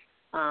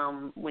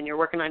 When you're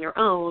working on your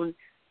own,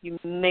 you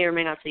may or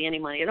may not see any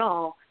money at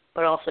all,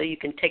 but also you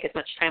can take as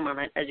much time on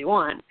it as you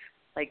want.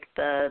 Like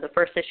the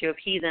first issue of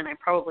Heathen, I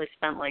probably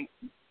spent like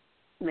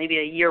maybe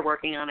a year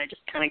working on it,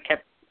 just kind of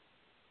kept,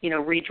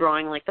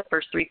 redrawing like the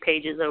first 3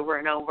 pages over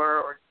and over,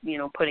 or,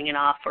 putting it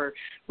off or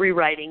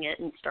rewriting it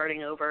and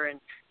starting over and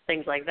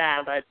things like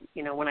that. But,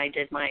 when I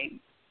did my,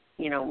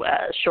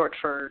 short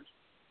for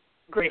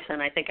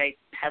Grayson, I think I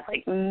had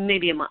like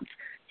maybe a month.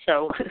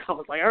 So I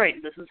was like, all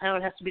right, this is how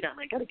it has to be done.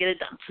 I got to get it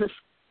done.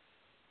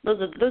 Those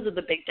are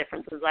the big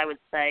differences, I would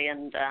say.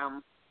 And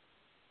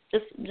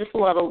just a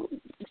lot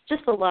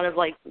of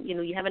like,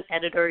 you have an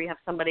editor, you have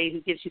somebody who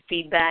gives you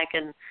feedback.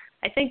 And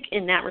I think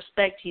in that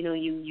respect,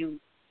 you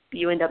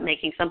end up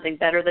making something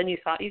better than you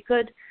thought you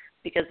could,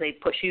 because they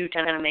push you to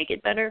kind of make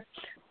it better.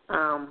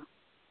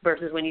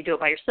 Versus when you do it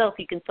by yourself,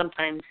 you can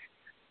sometimes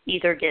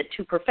either get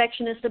too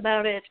perfectionist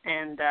about it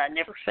and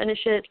never finish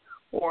it,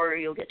 or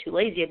you'll get too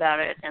lazy about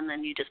it and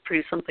then you just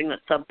produce something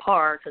that's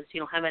subpar because you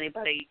don't have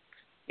anybody,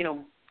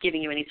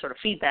 giving you any sort of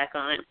feedback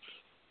on it.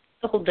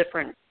 It's a whole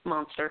different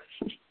monster.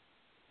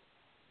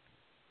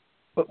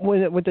 But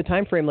with the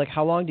time frame, like,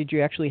 how long did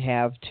you actually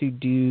have to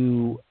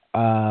do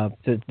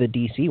the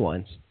DC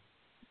ones?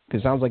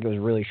 Because it sounds like it was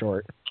really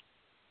short.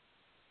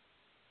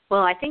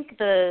 Well, I think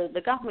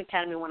the Gotham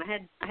Academy one, I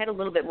had a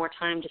little bit more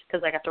time just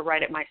because I got to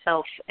write it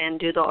myself and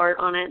do the art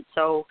on it.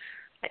 So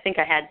I think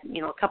I had,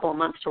 a couple of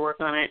months to work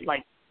on it.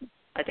 Like,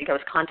 I think I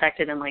was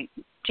contacted in like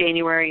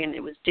January and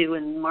it was due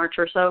in March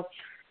or so.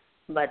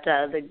 But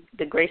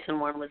the Grayson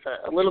one was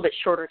a little bit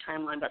shorter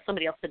timeline, but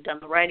somebody else had done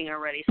the writing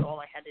already, so all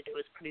I had to do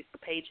was produce the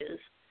pages.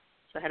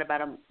 So I had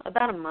about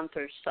a month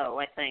or so,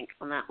 I think,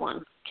 on that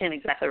one. Can't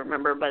exactly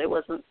remember, but it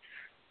wasn't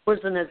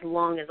as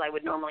long as I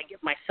would normally give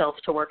myself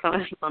to work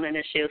on an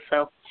issue.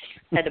 So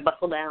I had to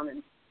buckle down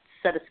and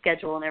set a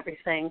schedule and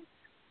everything,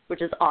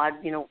 which is odd,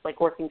 like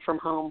working from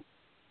home.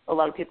 A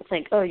lot of people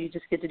think, oh, you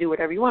just get to do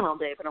whatever you want all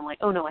day, but I'm like,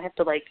 oh no, I have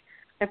to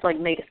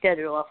make a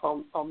schedule, else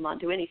I'll not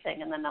do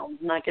anything, and then I'll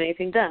not get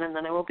anything done, and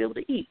then I won't be able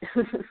to eat.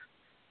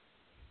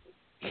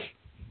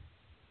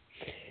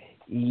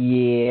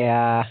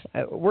 Yeah,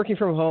 working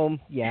from home,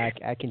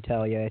 I can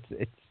tell you,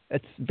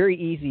 it's very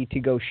easy to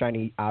go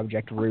shiny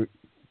object route,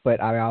 but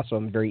I also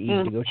am very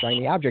easy to go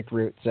shiny object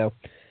route. So,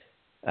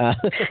 so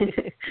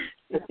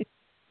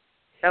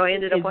I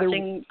ended up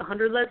watching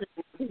 100 Lez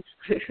movies.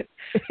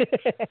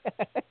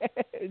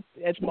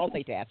 That's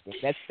multitasking.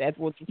 That's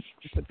what you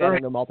put that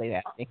under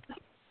multitasking.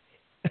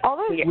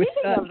 Although speaking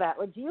of that,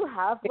 do you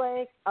have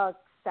like a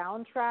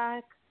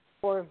soundtrack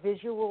or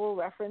visual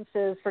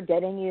references for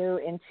getting you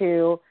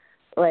into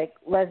like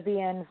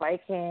lesbian,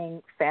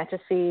 Viking,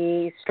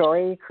 fantasy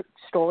story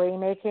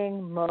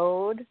making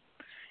mode?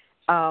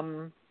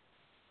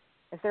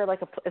 Is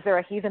there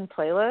a Heathen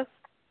playlist?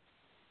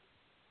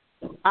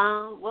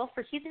 Well,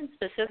 for Heathen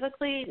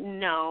specifically,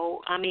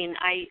 no. I mean,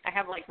 I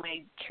have like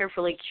my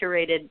carefully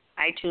curated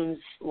iTunes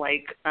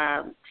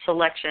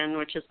selection,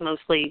 which is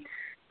mostly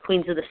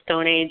Queens of the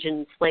Stone Age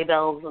and sleigh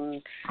bells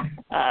and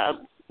a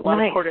lot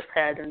of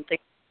Portishead and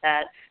things like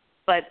that.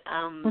 But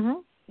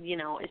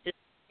it's just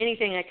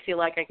anything I feel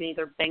like I can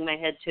either bang my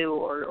head to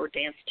or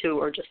dance to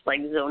or just like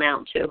zone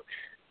out to.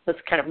 That's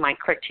kind of my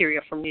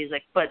criteria for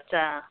music. But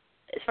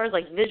as far as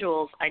like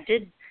visuals, I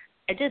did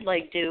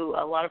like do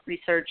a lot of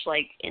research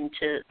like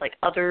into like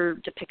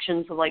other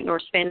depictions of like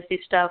Norse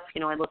fantasy stuff.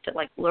 I looked at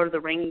like Lord of the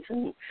Rings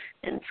and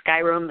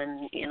Skyrim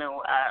and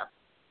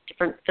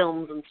different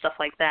films and stuff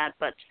like that.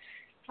 But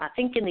I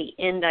think in the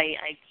end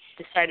I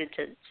decided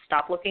to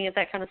stop looking at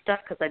that kind of stuff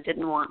because I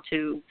didn't want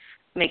to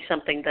make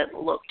something that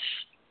looked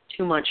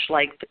too much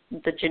like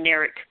the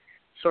generic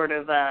sort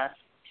of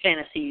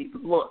fantasy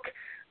look.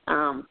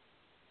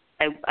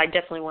 I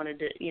definitely wanted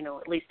to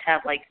at least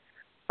have like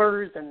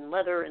furs and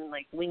leather and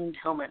like winged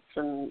helmets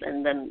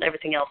and then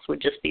everything else would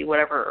just be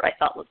whatever I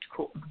thought looked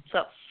cool.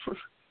 So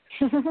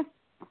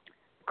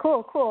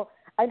cool.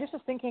 I just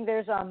was thinking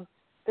there's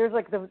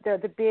like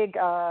the big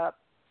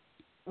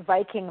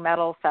Viking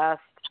metal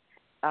fest.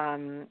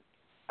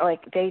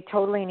 Like they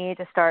totally need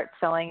to start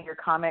selling your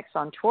comics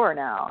on tour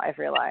now. I've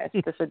realized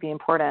this would be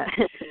important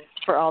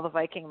for all the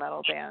Viking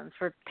metal bands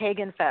for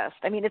Pagan Fest.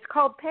 I mean, it's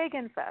called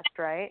Pagan Fest,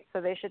 right? So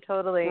they should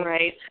totally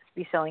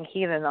be selling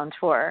Heathen on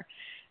tour.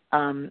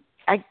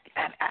 I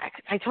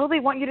totally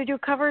want you to do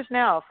covers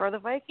now for the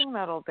Viking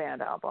metal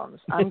band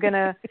albums. I'm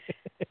gonna.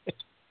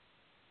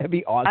 That'd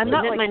be awesome. I'm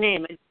not like my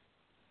name.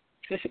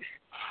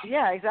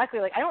 Yeah,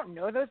 exactly. Like I don't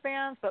know those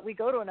bands, but we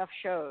go to enough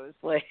shows.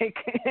 Like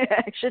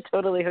I should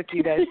totally hook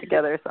you guys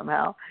together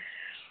somehow.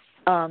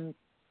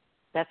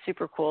 That's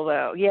super cool,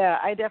 though. Yeah,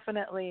 I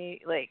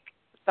definitely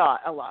thought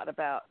a lot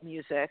about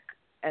music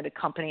and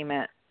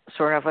accompaniment,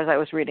 sort of as I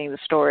was reading the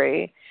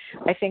story.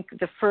 I think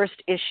the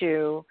first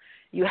issue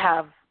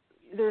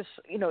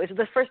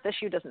the first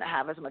issue doesn't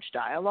have as much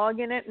dialogue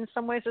in it in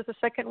some ways as the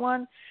second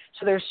one,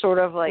 so there's sort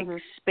of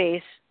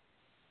space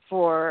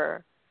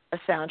for a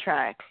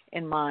soundtrack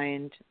in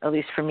mind, at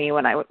least for me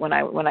when I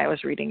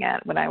was reading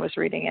it.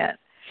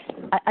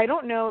 I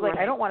don't know,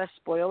 I don't want to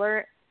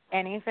spoiler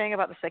anything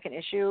about the second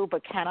issue,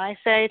 but can I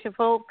say to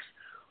folks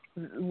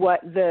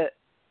what the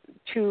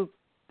two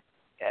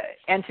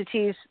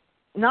entities,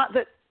 not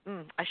that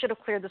I should have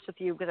cleared this with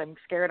you because I'm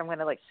scared I'm going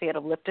to say it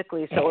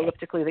elliptically, so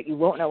elliptically that you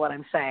won't know what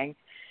I'm saying.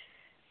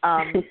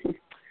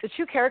 The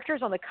two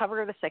characters on the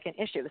cover of the second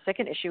issue. The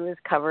second issue is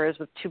covers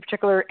with two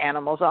particular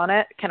animals on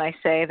it. Can I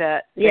say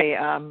that they?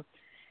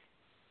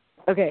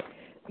 Okay,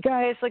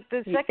 guys.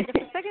 The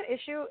second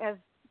issue has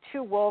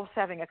two wolves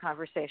having a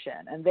conversation,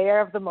 and they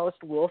have the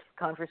most wolf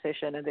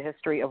conversation in the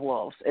history of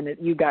wolves. And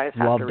you guys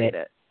have to read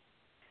it.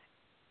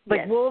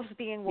 Wolves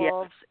being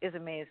wolves is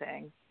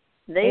amazing.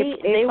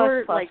 They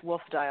were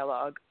wolf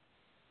dialogue.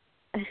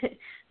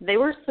 They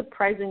were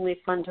surprisingly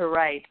fun to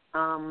write.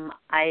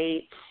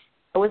 I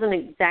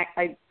wasn't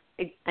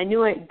I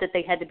knew that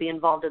they had to be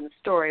involved in the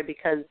story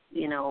because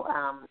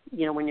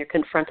when you're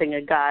confronting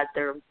a god,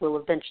 there will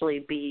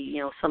eventually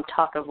be some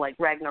talk of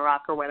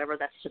Ragnarok or whatever.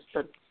 That's just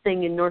the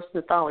thing in Norse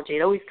mythology.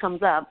 It always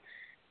comes up,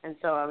 and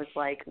so I was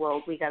like,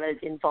 well, we got to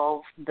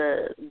involve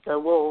the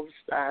wolves,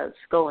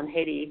 Skull and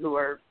Heidi, who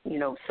are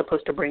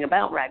supposed to bring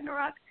about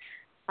Ragnarok.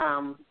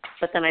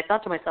 But then I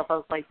thought to myself, I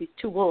was like, these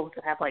two wolves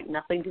that have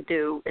nothing to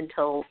do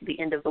until the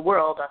end of the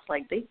world. I was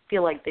like, they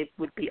feel like they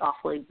would be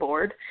awfully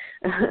bored.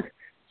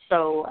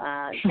 So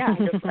I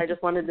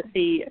just wanted to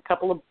see a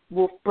couple of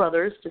wolf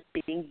brothers just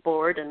being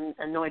bored and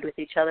annoyed with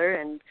each other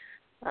and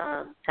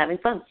having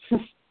fun.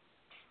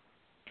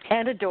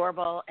 And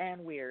adorable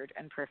and weird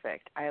and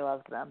perfect. I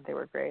loved them. They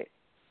were great.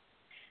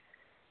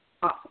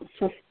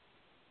 Awesome.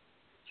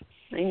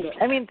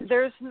 I mean,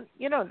 there's,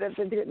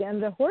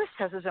 and the horse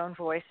has his own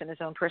voice and his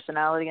own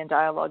personality and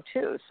dialogue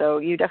too. So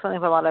you definitely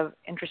have a lot of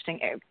interesting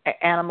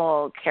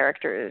animal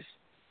characters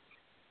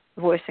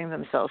voicing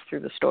themselves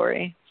through the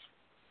story.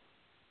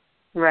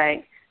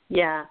 Right.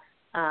 Yeah.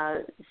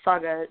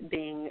 Saga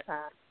being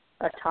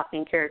a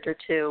talking character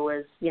too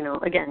was,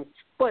 again,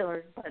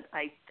 spoiler, but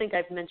I think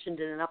I've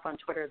mentioned it enough on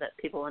Twitter that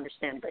people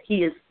understand. But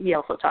he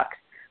also talks,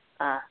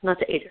 not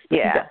to Aydis, but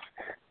he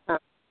does.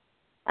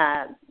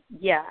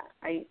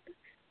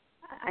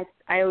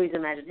 I always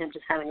imagine him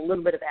just having a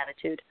little bit of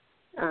attitude.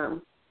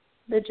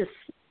 They're just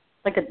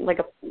like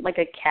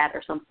a cat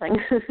or something.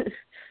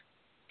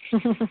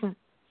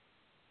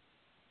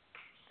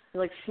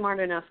 Smart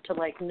enough to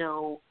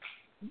know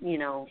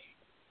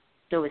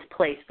his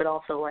place, but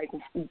also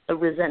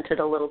resent it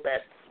a little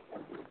bit,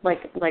 like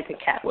a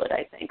cat would.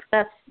 I think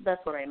that's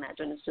what I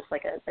imagine. It's just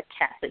like a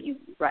cat that you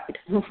ride.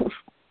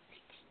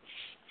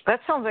 That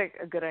sounds like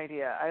a good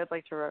idea. I would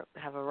like to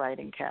have a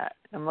riding cat.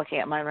 I'm looking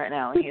at mine right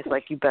now, and he's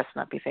like, you best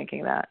not be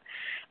thinking that.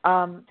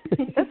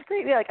 That's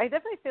great. Yeah, I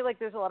definitely feel like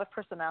there's a lot of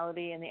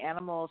personality in the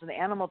animals, and the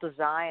animal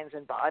designs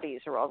and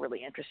bodies are all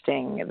really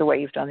interesting, the way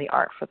you've done the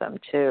art for them,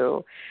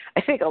 too.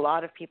 I think a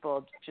lot of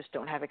people just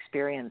don't have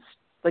experience.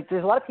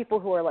 There's a lot of people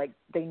who are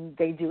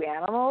they do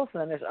animals,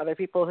 and then there's other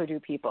people who do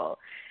people.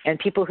 And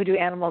people who do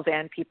animals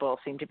and people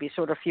seem to be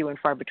sort of few and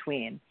far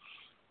between.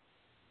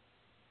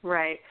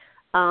 Right.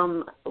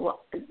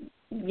 Well,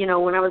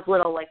 when I was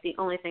little, the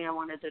only thing I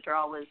wanted to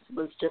draw was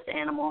just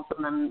animals.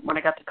 And then when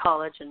I got to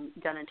college and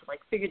got into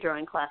figure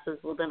drawing classes,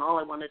 well, then all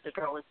I wanted to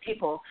draw was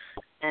people.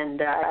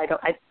 And I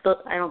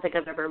don't think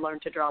I've ever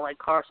learned to draw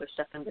cars or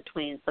stuff in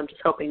between. So I'm just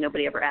hoping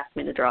nobody ever asked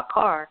me to draw a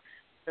car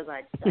because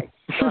I still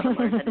haven't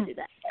learned how to do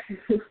that.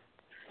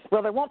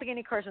 Well, there won't be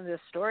any cars in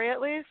this story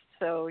at least,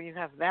 so you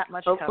have that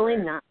much Hopefully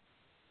covered. Not.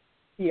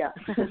 Yeah.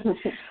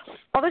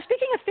 Although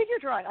speaking of figure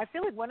drawing, I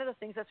feel like one of the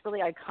things that's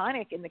really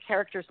iconic in the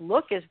character's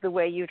look is the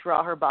way you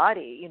draw her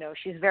body.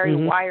 She's very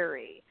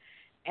wiry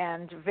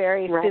and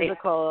very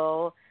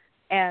physical.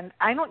 And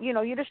I don't,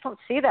 you just don't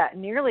see that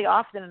nearly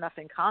often enough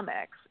in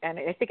comics. And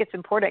I think it's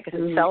important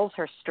because it sells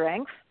her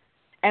strength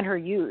and her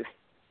youth.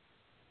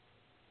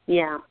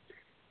 Yeah.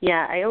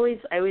 Yeah. I always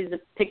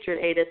pictured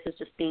Aydis as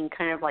just being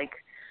kind of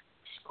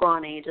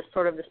scrawny, just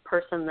sort of this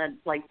person that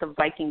the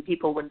Viking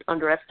people would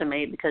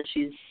underestimate because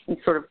she's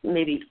sort of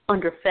maybe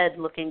underfed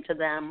looking to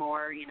them,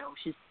 or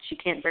she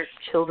can't bear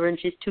children,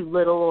 she's too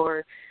little,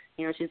 or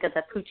she's got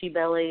that poochy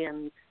belly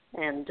and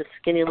just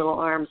skinny little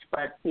arms,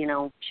 but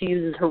she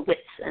uses her wits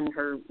and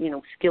her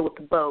skill with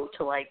the bow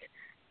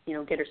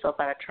to get herself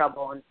out of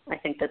trouble, and I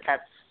think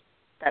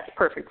that's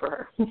perfect for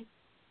her.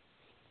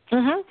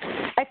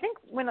 I think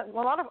when a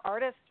lot of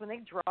artists, when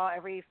they draw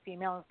every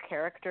female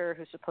character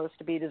who's supposed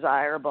to be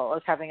desirable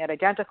as having an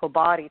identical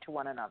body to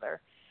one another,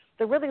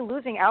 they're really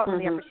losing out on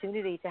the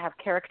opportunity to have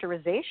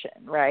characterization,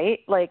 right?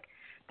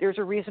 There's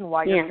a reason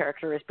why your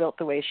character is built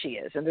the way she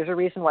is, and there's a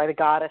reason why the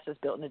goddess is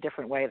built in a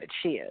different way that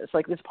she is.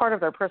 It's part of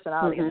their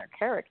personality and their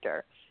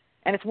character,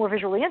 and it's more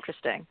visually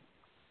interesting.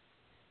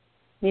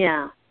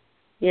 Yeah,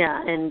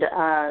 and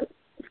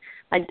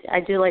I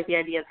do like the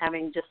idea of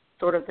having just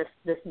sort of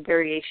this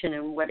variation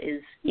in what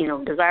is,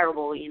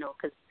 desirable,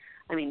 because,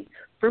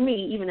 for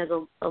me, even as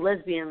a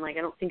lesbian, I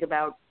don't think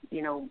about,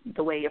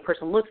 the way a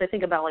person looks. I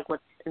think about,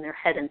 what's in their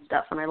head and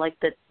stuff. And I like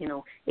that,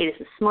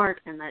 Aydis is smart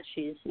and that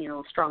she's,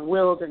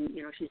 strong-willed and,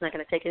 she's not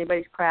going to take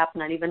anybody's crap,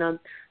 not even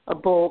a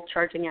bull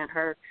charging at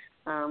her.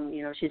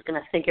 She's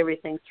going to think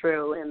everything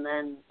through and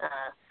then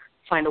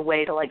find a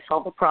way to,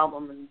 solve a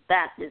problem. And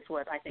that is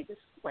what I think is,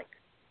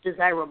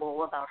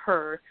 desirable about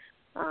her.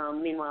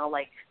 Meanwhile,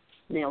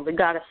 the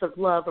goddess of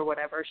love or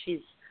whatever.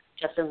 She's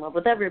just in love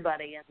with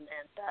everybody, and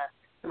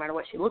no matter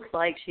what she looks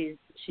like, she's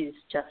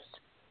just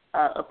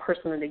a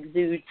person that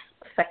exudes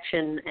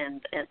affection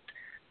and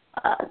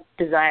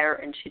desire,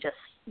 and she just,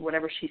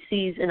 whatever she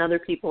sees in other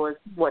people is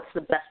what's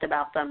the best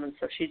about them, and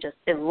so she's just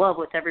in love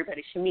with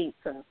everybody she meets,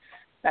 and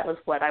that was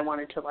what I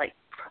wanted to like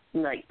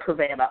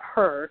purvey about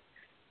her.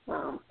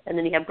 And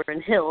then you have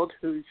Brynhild,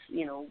 who's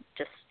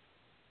just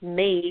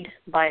made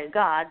by a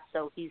god,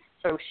 so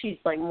she's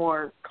like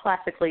more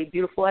classically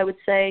beautiful, I would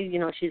say.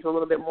 She's a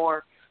little bit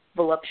more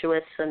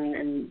voluptuous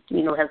and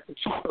has the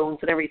cheekbones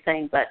and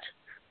everything, but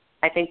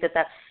I think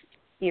that's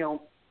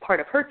part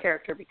of her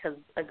character because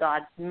a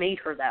god made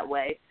her that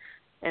way,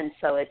 and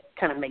so it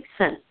kind of makes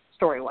sense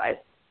story-wise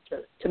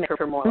to make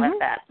her more like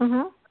that.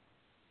 Mm-hmm.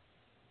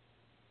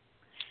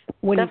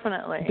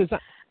 Definitely.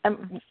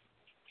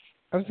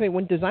 I was saying,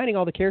 when designing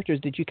all the characters,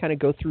 did you kind of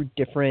go through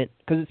different,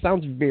 because it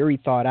sounds very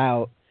thought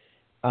out,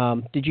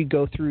 did you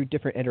go through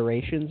different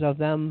iterations of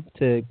them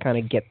to kind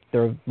of get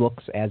their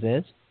looks as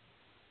is?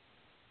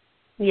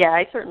 Yeah,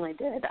 I certainly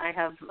did. I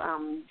have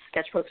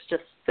sketchbooks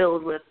just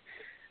filled with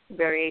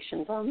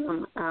variations on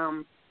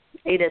them.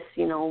 Aydis,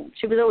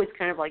 she was always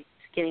kind of like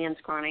skinny and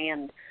scrawny,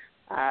 and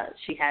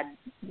she had,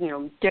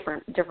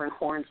 different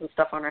horns and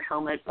stuff on her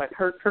helmet, but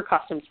her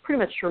costumes pretty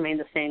much remained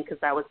the same because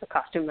that was the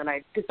costume that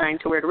I designed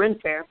to wear to Ren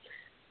Fair.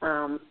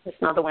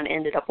 It's not the one I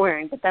ended up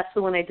wearing, but that's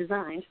the one I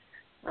designed.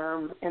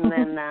 And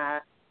then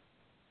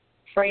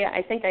Freya,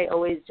 I think I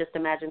always just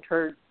imagined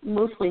her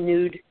mostly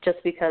nude just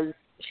because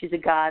she's a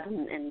god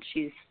and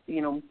she's,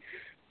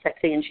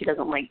 sexy, and she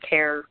doesn't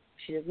care.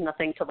 She has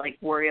nothing to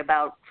worry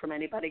about from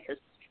anybody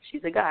because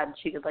she's a god.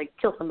 She could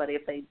kill somebody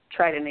if they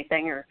tried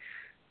anything or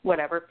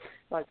whatever.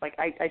 So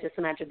I just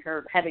imagined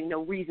her having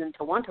no reason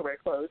to want to wear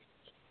clothes.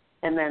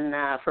 And then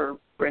for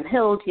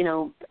Brynhild,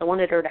 I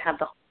wanted her to have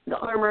the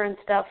armor and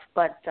stuff,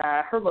 but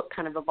her look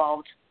kind of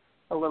evolved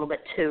a little bit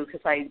too,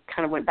 because I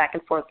kind of went back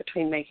and forth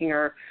between making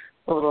her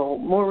a little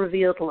more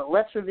revealed, a little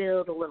less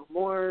revealed, a little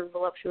more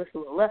voluptuous, a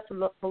little less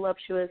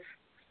voluptuous.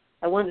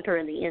 I wanted her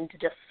in the end to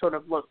just sort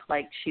of look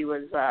like she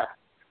was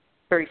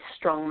very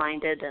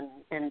strong-minded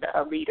and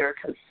a leader,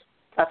 because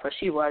that's what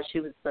she was. She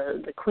was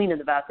the queen of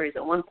the Valkyries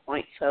at one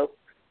point, so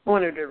I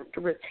wanted her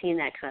to retain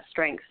that kind of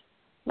strength.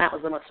 And that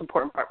was the most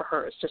important part for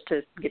her, is just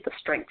to get the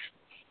strength.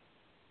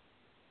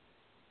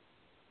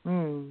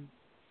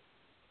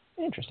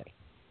 Interesting.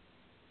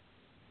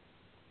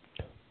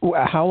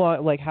 How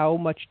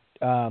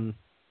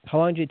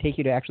long did it take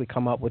you to actually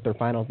come up with their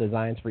final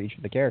designs for each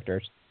of the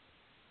characters?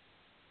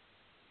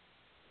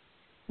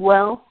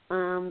 Well,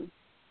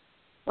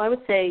 I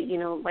would say,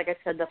 like I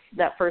said,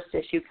 that first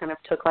issue kind of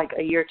took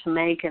a year to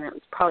make, and it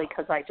was probably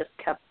because I just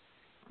kept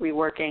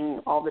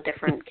reworking all the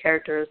different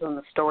characters and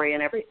the story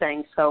and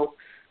everything. So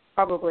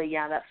probably,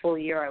 that full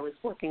year I was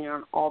working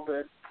on all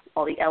the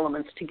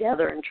elements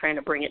together and trying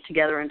to bring it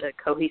together into a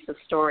cohesive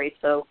story.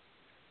 So,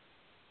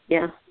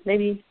 yeah,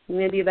 maybe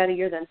about a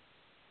year then.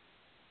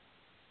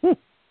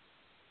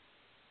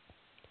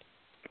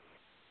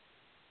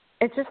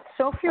 It's just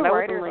so few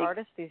writers,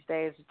 artists these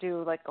days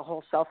do a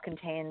whole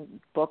self-contained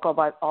book all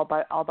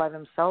by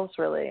themselves.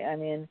 Really, I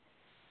mean,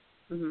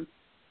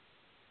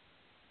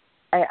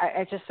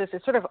 I just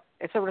it's sort of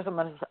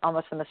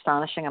almost an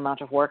astonishing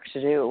amount of work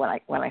to do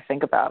when I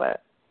think about it.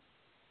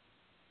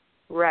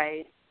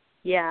 Right.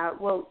 Yeah.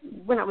 Well,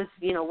 when I was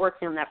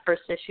working on that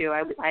first issue,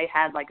 I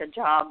had a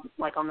job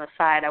on the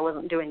side. I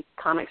wasn't doing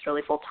comics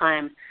really full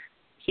time.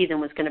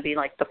 Heathen was going to be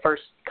the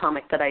first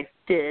comic that I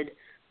did.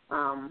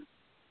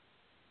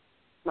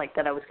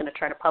 That I was going to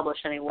try to publish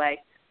anyway.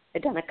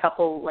 I'd done a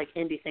couple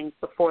indie things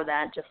before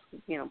that, just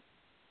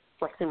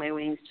flexing my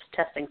wings, just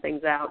testing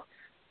things out,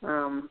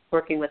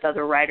 working with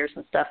other writers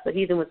and stuff. But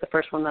Heathen was the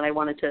first one that I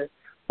wanted to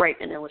write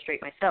and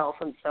illustrate myself,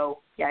 and so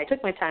I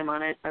took my time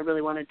on it. I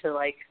really wanted to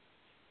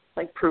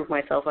prove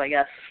myself, I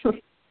guess. Do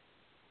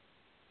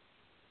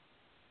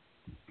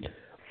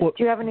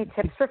you have any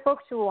tips for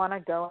folks who want to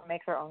go and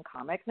make their own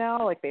comic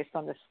now, based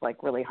on this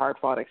really hard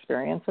fought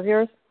experience of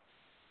yours?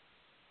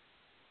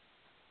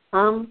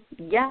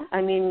 Yeah,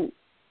 I mean,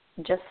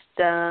 just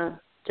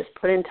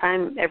put in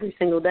time every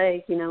single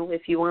day.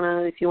 If you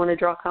wanna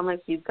draw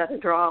comics, you've got to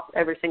draw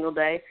every single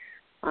day,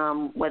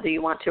 whether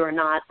you want to or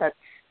not.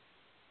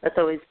 That's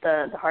always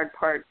the hard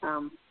part.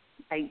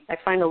 I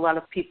find a lot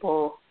of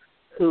people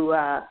who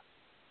I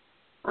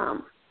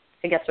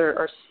guess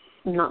are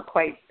not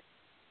quite,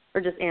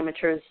 or just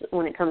amateurs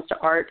when it comes to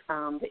art.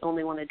 They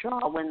only want to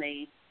draw when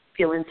they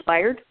feel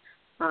inspired.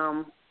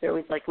 They're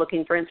always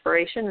looking for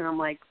inspiration, and I'm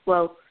like,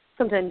 well,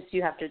 sometimes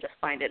you have to just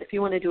find it. If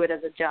you want to do it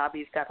as a job,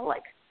 you've got to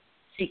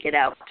seek it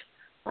out.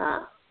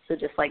 So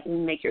just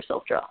make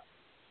yourself draw.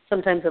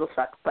 Sometimes it'll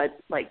suck, but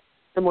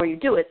the more you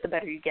do it, the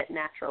better you get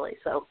naturally.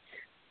 So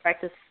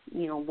practice,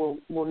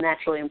 will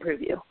naturally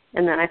improve you.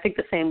 And then I think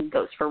the same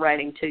goes for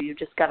writing too. You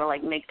just got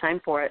to make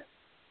time for it,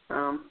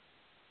 and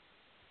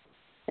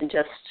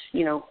just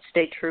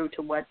stay true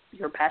to what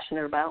you're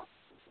passionate about.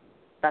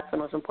 That's the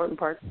most important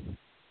part.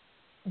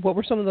 What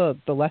were some of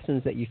the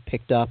lessons that you've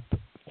picked up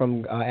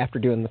from after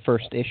doing the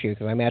first issue?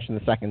 Because I imagine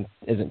the second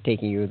isn't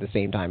taking you the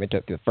same time it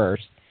took the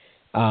first.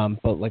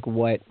 But like,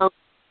 what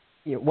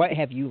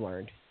have you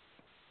learned?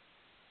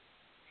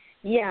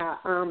 Yeah,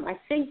 I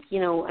think,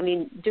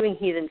 doing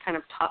Heathen kind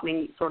of taught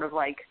me sort of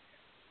like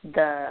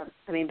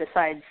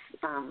besides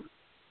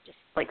just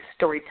like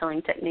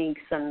storytelling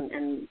techniques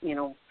and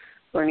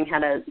learning how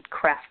to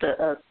craft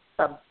a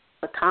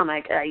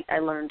comic, I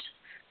learned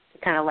to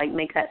kind of like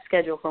make that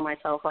schedule for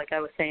myself. Like I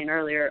was saying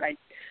earlier,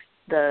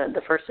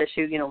 the first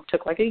issue,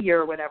 took like a year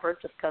or whatever,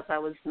 just because I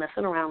was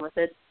messing around with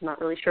it, not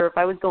really sure if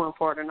I was going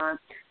for it or not.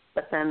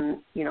 But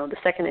then, the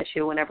second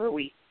issue, whenever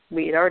we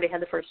had already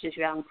had the first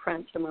issue out in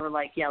print, and we were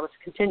like, yeah, let's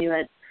continue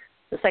it.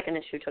 The second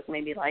issue took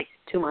maybe like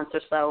 2 months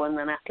or so, and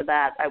then after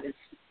that, I was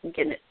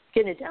getting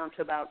it down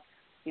to about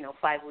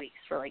 5 weeks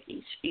for like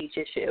each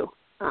issue,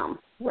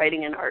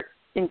 writing and art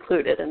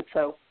included. And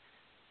so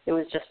it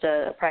was just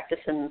a practice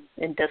in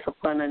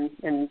discipline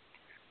and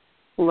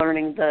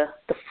learning the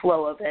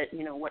flow of it.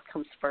 What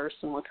comes first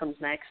and what comes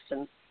next,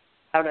 and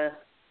how to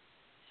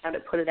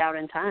put it out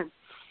in time.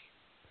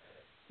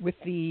 With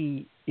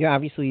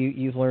obviously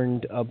you've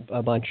learned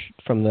a bunch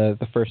from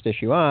the first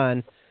issue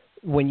on.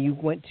 When you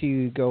went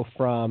to go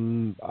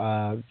from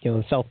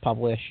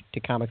self-published to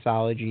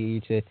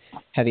Comixology to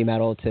Heavy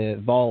Metal to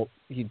Vault,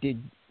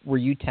 were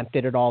you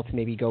tempted at all to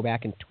maybe go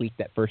back and tweak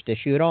that first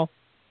issue at all?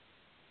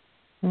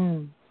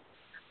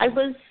 I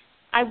was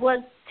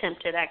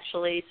tempted,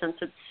 actually, since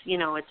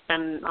it's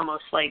been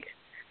almost like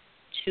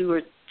 2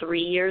 or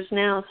 3 years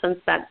now since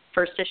that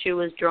first issue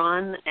was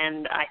drawn,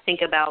 and I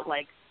think about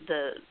like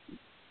the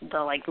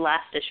like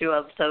last issue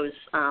of those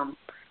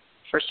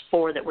first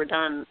 4 that were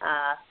done.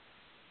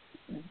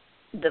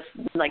 The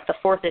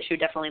fourth issue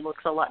definitely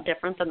looks a lot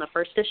different than the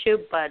first issue,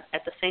 but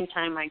at the same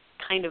time, I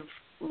kind of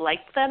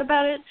liked that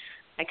about it.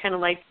 I kind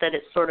of liked that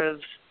it's sort of,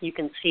 you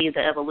can see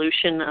the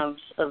evolution of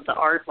the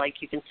art.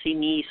 Like you can see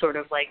me sort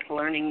of like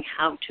learning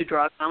how to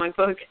draw a comic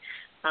book,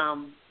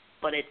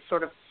 but it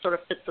sort of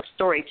fits the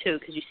story too,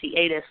 because you see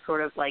Aydis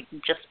sort of like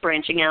just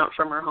branching out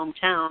from her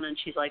hometown, and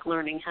she's like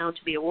learning how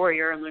to be a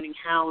warrior and learning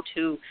how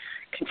to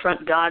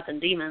confront gods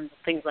and demons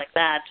and things like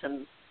that,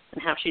 and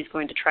how she's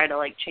going to try to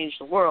like change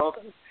the world.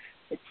 And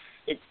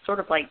it's sort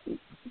of like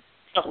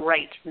felt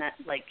right, not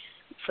like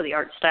for the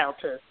art style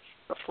to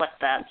reflect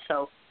that.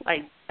 So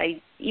I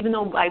even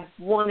though I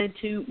wanted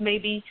to,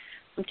 maybe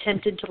I'm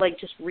tempted to like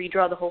just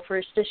redraw the whole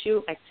first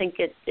issue, I think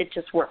it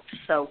just worked.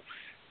 So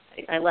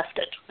I left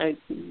it. I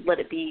let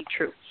it be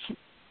true.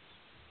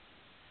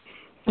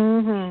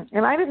 Mm-hmm.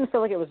 And I didn't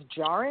feel like it was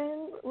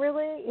jarring,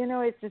 really.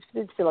 It just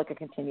did feel like a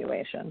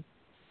continuation.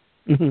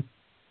 Mm-hmm.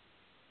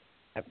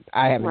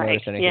 I haven't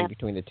noticed anything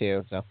between the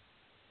two, so.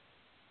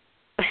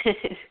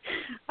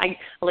 I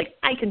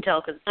can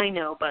tell because I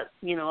know, but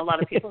a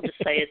lot of people just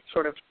say it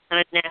sort of kind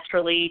of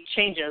naturally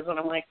changes, and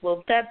I'm like,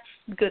 well, that's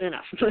good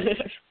enough.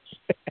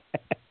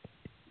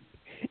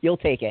 You'll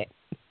take it.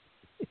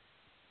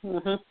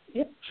 Mhm.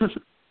 Yep.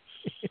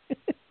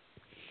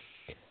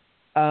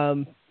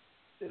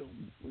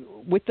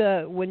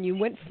 When you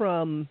went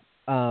from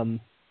the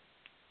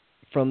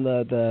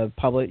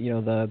public,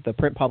 the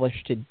print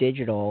published to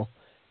digital,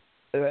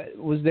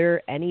 was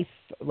there any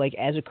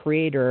as a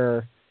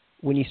creator,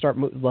 when you start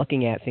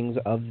looking at things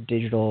of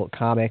digital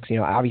comics,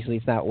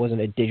 obviously it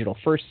wasn't a digital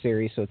first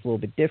series, so it's a little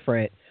bit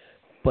different,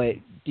 but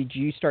did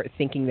you start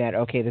thinking that,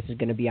 okay, this is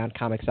going to be on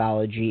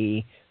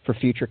Comixology, for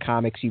future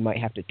comics you might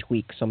have to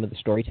tweak some of the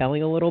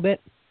storytelling a little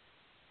bit?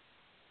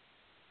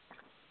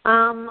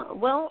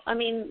 Well, I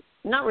mean,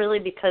 not really,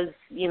 because,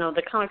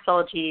 the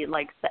Comixology,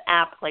 like the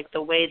app, like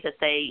the way that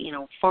they,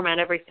 format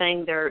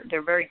everything, they're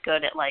very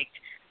good at like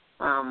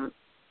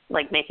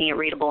making it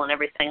readable and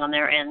everything on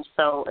their end.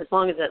 So as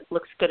long as it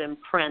looks good in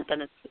print,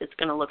 then it's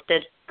going to look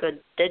good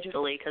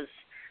digitally, because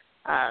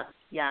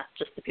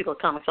just the people at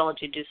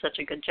Comixology do such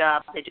a good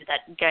job. They do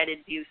that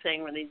guided view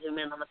thing where they zoom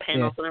in on the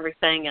panels and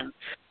everything, and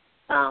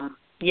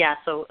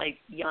so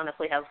you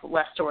honestly have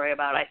less to worry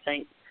about, I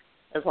think,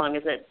 as long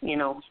as it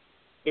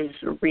is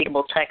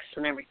readable text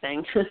and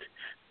everything.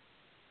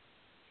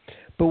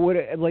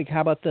 But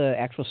how about the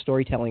actual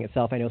storytelling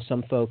itself? I know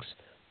some folks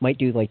might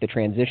do the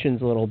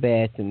transitions a little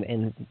bit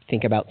and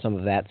think about some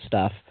of that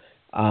stuff.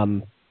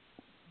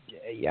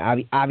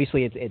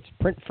 Obviously it's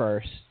print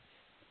first,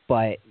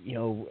 but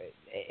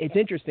it's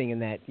interesting in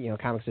that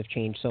comics have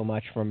changed so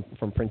much from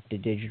print to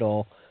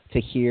digital, to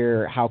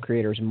hear how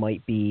creators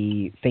might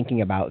be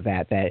thinking about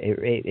that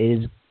there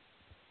is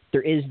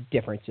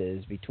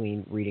differences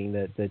between reading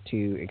the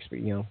two,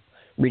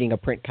 reading a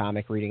print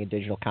comic, reading a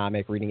digital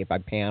comic, reading it by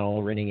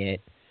panel, reading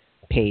it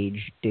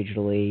page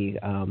digitally.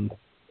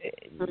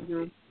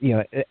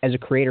 As a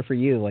creator for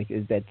you,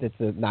 that's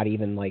not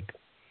even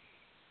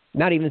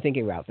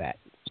thinking about that.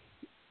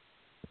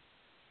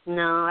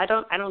 No, I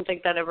don't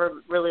think that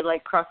ever really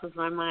crosses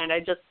my mind. I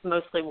just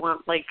mostly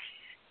want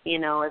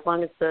as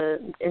long as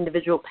the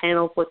individual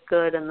panels look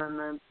good and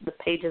then the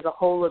page as a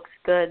whole looks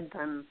good,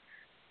 then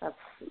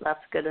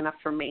that's good enough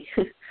for me.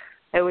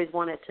 I always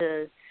wanted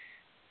to.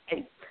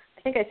 I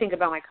think I think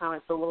about my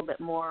comics a little bit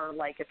more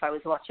like if I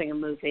was watching a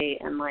movie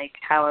and like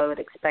how I would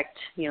expect,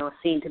 a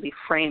scene to be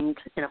framed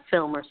in a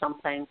film or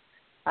something.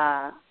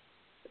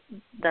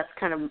 That's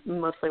kind of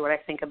mostly what I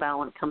think about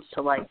when it comes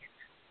to like,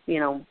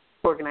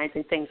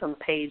 organizing things on the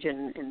page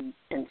and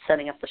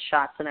setting up the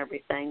shots and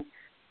everything.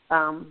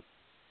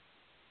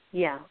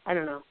 Yeah, I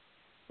don't know.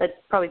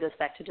 That probably goes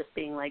back to just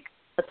being like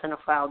a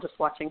cinephile, just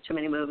watching too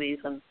many movies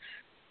and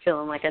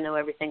feeling like I know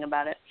everything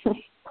about it.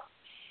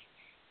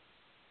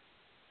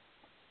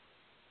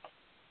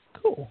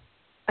 Cool.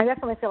 I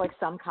definitely feel like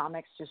some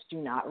comics just do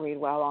not read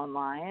well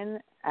online,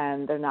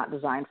 and they're not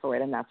designed for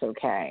it, and that's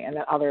okay. And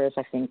then others,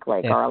 I think,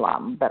 are a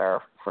lot better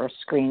for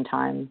screen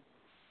time.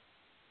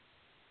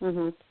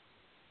 Mhm.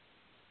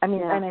 I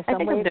mean, and in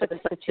some ways,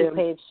 it's the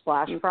two-page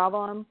splash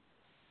problem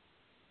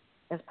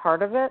is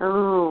part of it.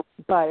 Oh.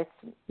 But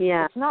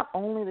it's not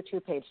only the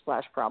two-page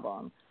splash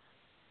problem.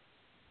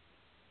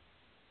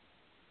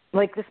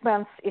 Like this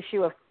month's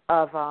issue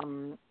of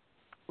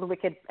The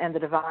Wicked and the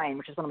Divine,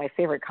 which is one of my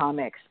favorite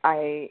comics,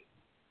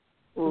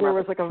 there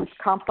was like a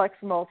complex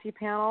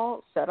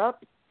multi-panel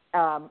setup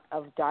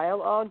of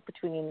dialogue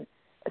between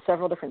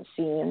several different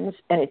scenes,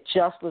 and it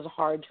just was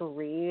hard to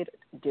read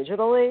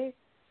digitally,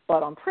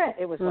 but on print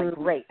it was like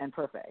great and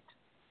perfect.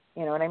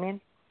 You know what I mean?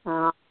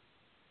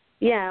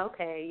 Yeah.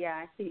 Okay.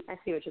 Yeah, I see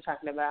what you're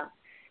talking about.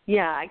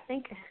 Yeah, I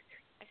think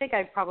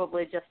I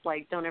probably just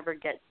like don't ever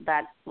get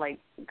that like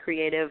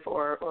creative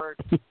or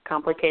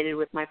complicated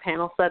with my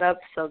panel setup,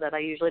 so that I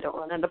usually don't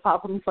run into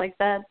problems like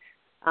that.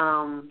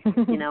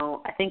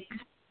 I think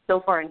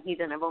so far in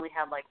Heathen I've only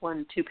had like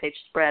 1 2-page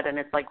spread, and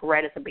it's like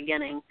right at the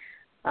beginning,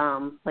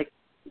 like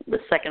the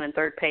second and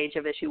third page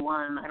of issue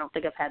 1. I don't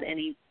think I've had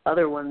any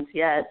other ones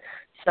yet.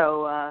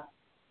 So I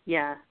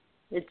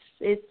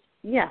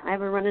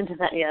haven't run into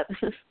that yet.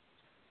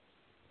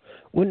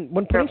 When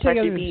putting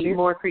together to be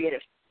more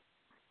creative.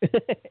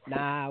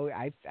 No,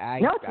 it's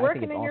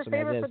working think it's in your awesome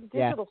favor for the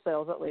digital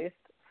sales at least.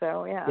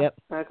 So yeah. Yep.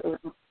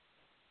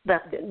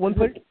 That's good.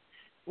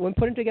 When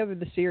putting together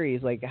the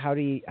series, like how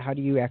do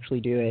you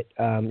actually do it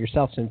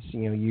yourself? Since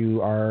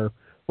you are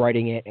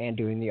writing it and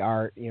doing the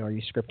art, are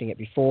you scripting it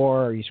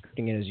before? Are you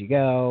scripting it as you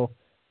go?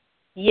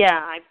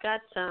 Yeah, I've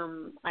got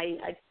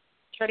I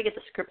try to get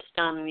the scripts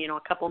done,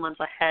 a couple months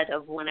ahead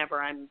of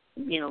whenever I'm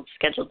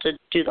scheduled to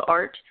do the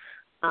art.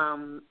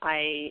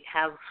 I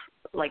have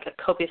like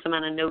a copious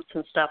amount of notes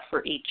and stuff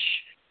for each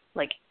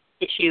like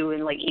issue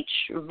and like each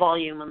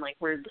volume and like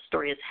where the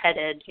story is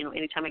headed.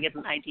 Anytime I get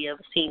an idea of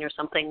a scene or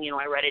something,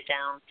 I write it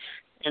down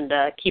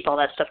and keep all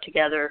that stuff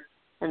together.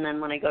 And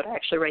then when I go to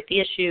actually write the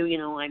issue,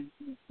 I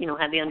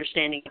have the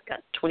understanding I've got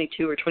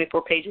 22 or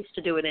 24 pages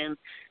to do it in,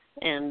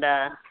 and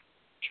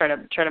try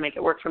to make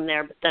it work from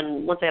there. But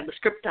then once I have the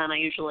script done, I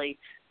usually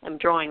am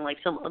drawing like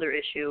some other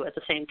issue at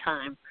the same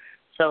time.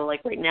 So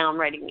like right now I'm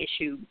writing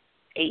issue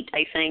 8,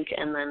 I think,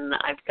 and then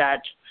I've got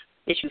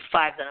issue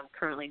 5 that I'm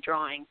currently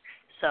drawing.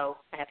 So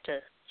I have to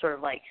sort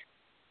of like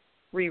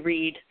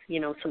reread,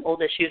 some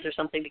old issues or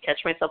something to catch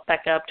myself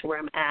back up to where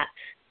I'm at,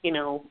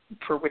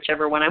 for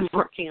whichever one I'm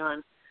working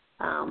on.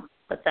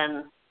 But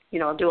then,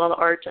 I'll do all the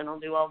art and I'll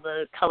do all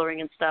the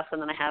coloring and stuff,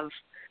 and then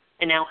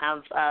I now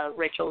have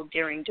Rachel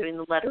Deering doing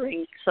the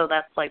lettering. So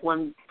that's like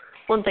one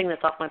thing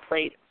that's off my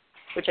plate,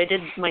 which I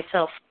did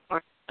myself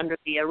under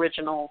the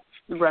original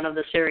run of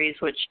the series,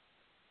 which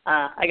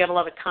I got a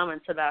lot of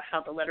comments about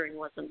how the lettering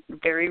wasn't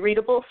very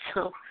readable.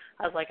 So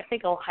I was like, I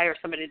think I'll hire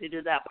somebody to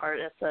do that part.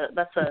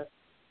 That's a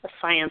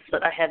science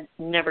that I had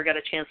never got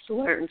a chance to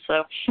learn.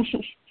 So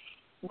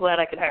I'm glad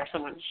I could hire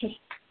someone.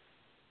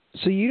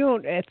 So you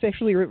don't. It's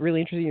actually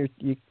really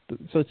interesting.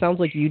 So it sounds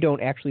like you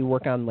don't actually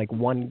work on like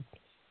one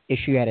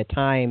issue at a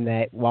time.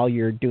 That while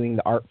you're doing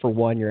the art for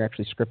one, you're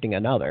actually scripting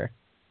another.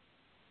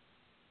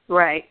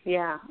 Right.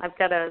 Yeah. I've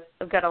got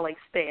to like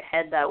stay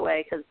ahead that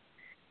way, because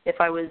if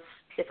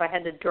I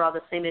had to draw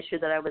the same issue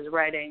that I was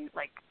writing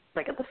like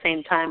at the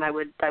same time, I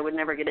would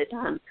never get it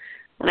done.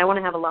 And I want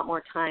to have a lot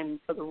more time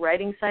for the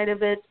writing side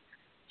of it,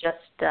 just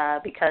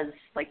because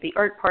like the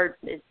art part,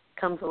 it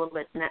comes a little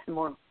bit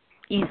more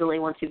easily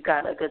once you've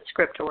got a good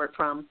script to work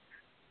from.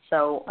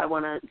 So I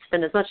want to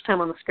spend as much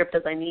time on the script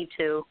as I need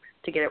to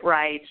get it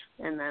right,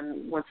 and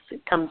then once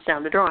it comes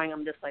down to drawing,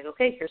 I'm just like,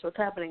 okay, here's what's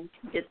happening,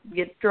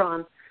 get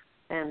drawn,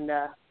 and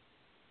that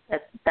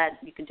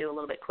you can do a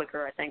little bit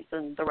quicker, I think,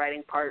 than the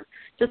writing part.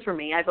 Just for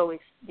me, I've always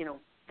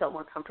felt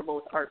more comfortable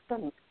with art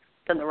than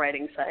the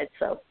writing side.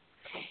 So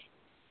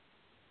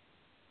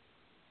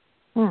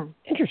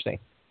interesting,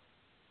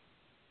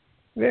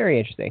 very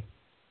interesting.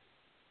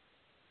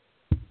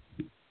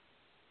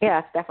 Yeah,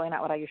 it's definitely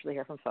not what I usually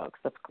hear from folks.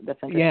 That's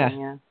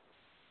interesting. Yeah.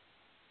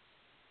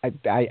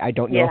 I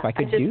don't know if I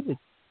could do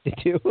the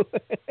two.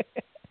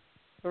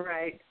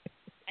 Right.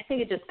 I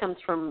think it just comes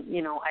from,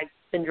 I've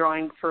been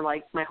drawing for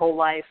like my whole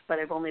life, but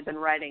I've only been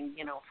writing,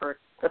 for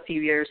a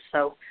few years.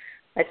 So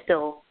I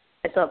still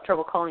have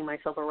trouble calling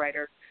myself a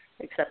writer,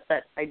 except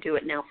that I do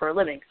it now for a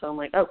living. So I'm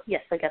like, oh,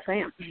 yes, I guess I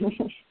am.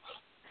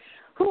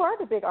 Who are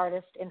the big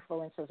artist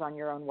influences on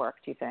your own work,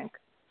 do you think?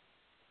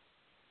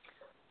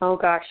 Oh,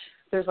 gosh.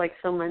 There's like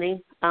so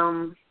many.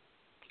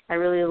 I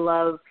really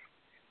love,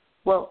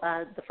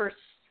 the first,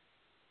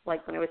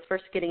 like when I was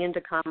first getting into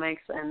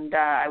comics, and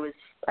I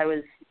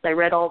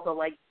read all the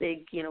like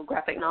big,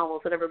 graphic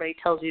novels that everybody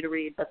tells you to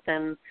read, but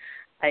then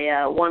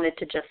I wanted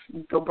to just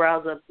go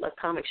browse a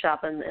comic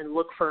shop and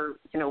look for,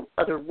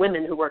 other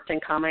women who worked in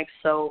comics.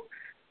 So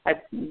I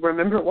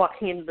remember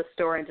walking into the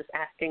store and just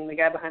asking the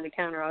guy behind the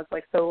counter, I was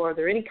like, so are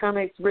there any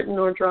comics written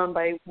or drawn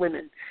by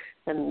women?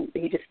 And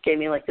he just gave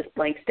me like this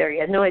blank stare. He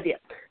had no idea.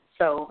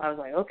 So I was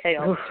like, okay,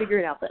 I'll figure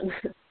it out then.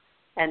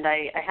 And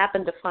I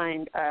happened to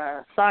find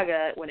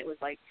Saga when it was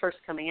like first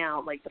coming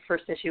out, like the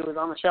first issue was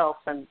on the shelf,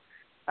 and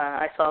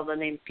I saw the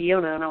name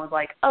Fiona, and I was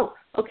like, oh,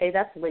 okay,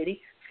 that's the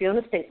lady,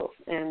 Fiona Staples.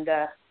 And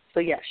so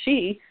yeah,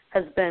 she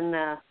has been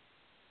a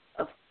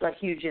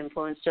huge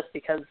influence just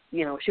because,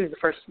 she was the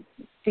first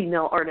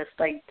female artist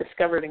I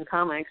discovered in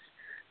comics.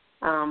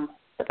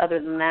 But other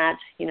than that,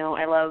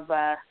 I love,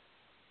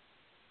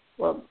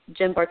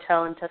 Jen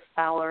Bartel and Tess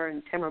Fowler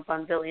and Tamara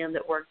Bonvillian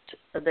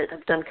that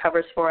have done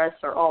covers for us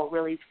are all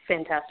really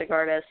fantastic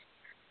artists.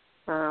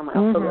 I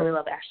also really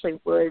love Ashley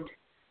Wood.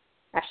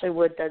 Ashley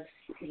Wood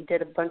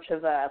did a bunch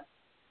of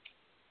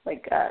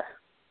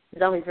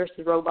zombies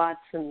versus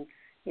robots, and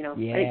I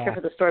didn't care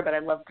for the story, but I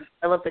love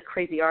the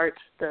crazy art,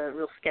 the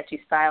real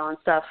sketchy style and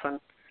stuff, and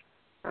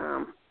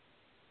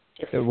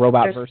just the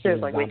robot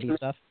versus like zombie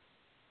stuff.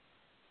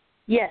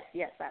 Yes,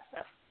 that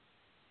stuff.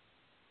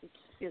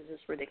 It's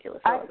just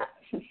ridiculous.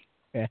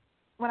 Yeah.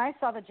 When I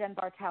saw the Jen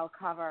Bartel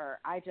cover,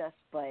 I just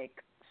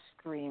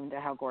screamed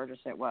at how gorgeous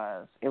it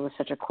was. It was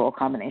such a cool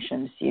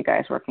combination to see you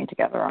guys working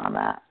together on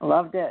that.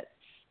 Loved it.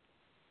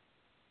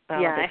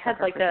 I had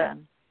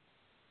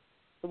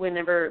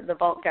whenever the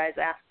Vault guys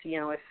asked,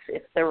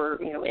 if there were,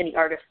 any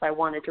artists I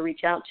wanted to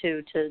reach out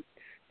to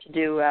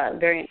do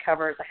variant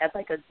covers, I had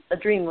a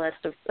dream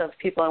list of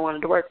people I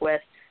wanted to work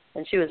with,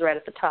 and she was right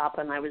at the top,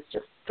 and I was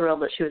just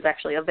thrilled that she was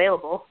actually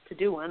available to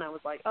do one. I was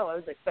like, I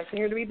was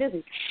expecting her to be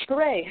busy.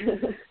 Hooray!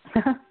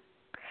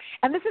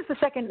 And this is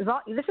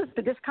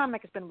this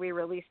comic has been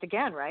re-released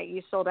again, right?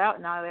 You sold out,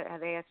 now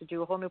they have to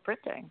do a whole new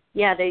printing.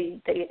 Yeah, they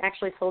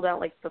actually sold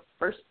out the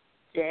first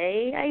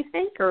day, I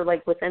think, or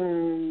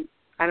within,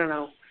 I don't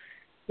know.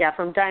 Yeah,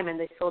 from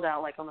Diamond they sold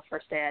out on the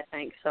first day, I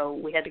think. So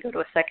we had to go to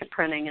a second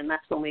printing, and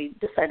that's when we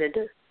decided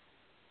to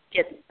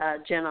get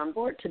Jen on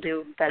board to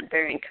do that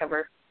variant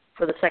cover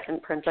for the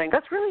second printing.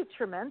 That's really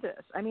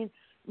tremendous. I mean,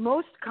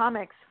 most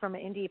comics from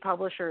indie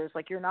publishers,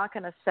 you're not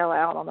going to sell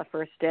out on the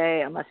first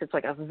day unless it's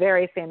a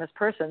very famous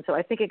person. So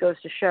I think it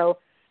goes to show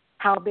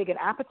how big an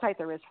appetite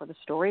there is for the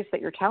stories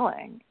that you're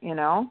telling,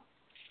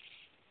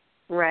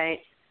 Right.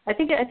 I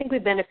think we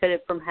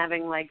benefited from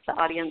having the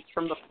audience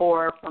from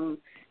before. From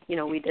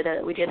we did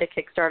a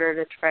Kickstarter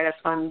to try to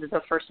fund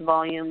the first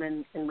volume,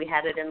 and we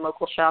had it in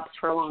local shops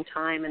for a long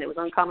time, and it was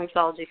on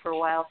Comixology for a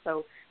while.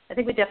 So I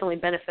think we definitely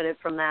benefited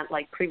from that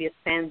previous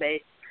fan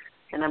base,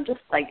 and I'm just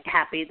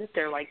happy that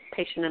they're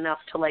patient enough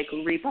to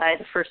rebuy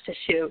the first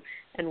issue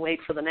and wait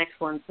for the next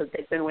one that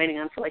they've been waiting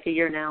on for a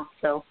year now.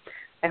 So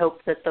I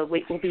hope that the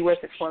wait will be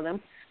worth it for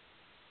them.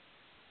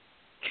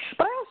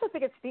 But I also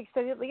think it speaks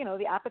to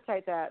the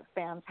appetite that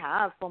fans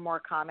have for more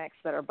comics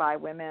that are by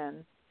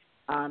women.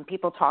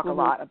 People talk a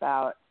lot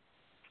about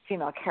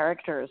female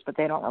characters, but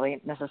they don't really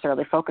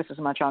necessarily focus as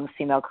much on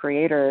female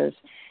creators.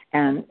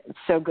 And it's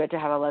so good to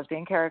have a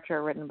lesbian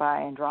character written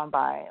by and drawn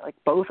by,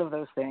 both of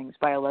those things,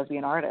 by a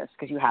lesbian artist,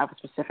 because you have a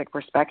specific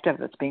perspective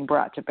that's being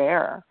brought to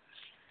bear.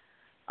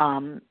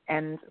 And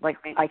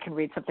I can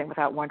read something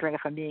without wondering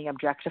if I'm being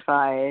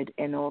objectified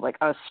in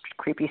a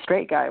creepy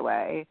straight guy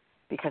way,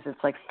 because it's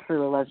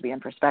through a lesbian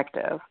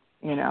perspective,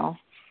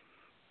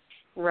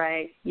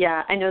 Right.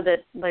 Yeah, I know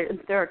that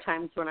there are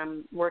times when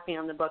I'm working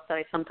on the book that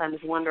I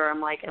sometimes wonder,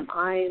 I'm am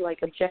I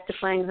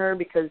objectifying her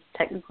because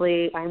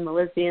technically I'm a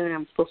lesbian and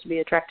I'm supposed to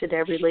be attracted to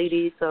every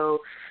lady, so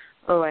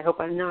I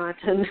hope I'm not,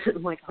 and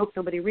I'm I hope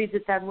nobody reads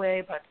it that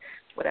way, but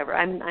whatever.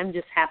 I'm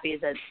just happy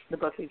that the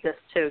book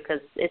exists too,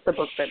 because it's a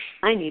book that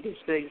I needed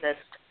to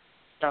exist.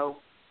 So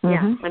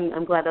yeah,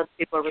 I'm glad other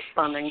people are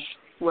responding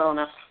well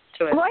enough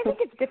to it. Well, I think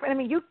it's different. I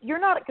mean, you're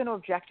not going to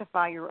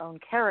objectify your own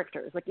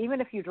characters. Even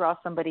if you draw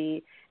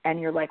somebody and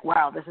you're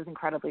wow, this is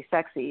incredibly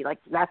sexy,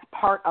 that's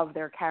part of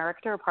their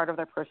character, part of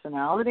their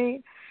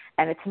personality,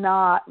 and it's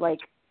not it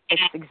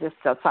just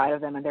exists outside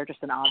of them and they're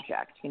just an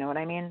object. You know what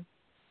I mean?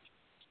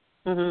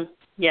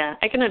 Yeah,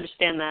 I can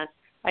understand that.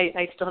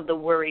 I still have the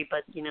worry,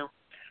 but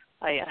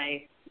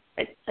I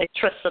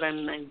trust that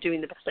I'm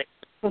doing the best I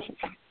can.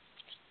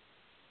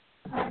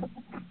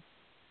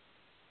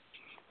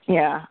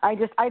 Yeah, I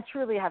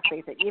truly have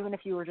faith that even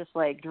if you were just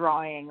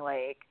drawing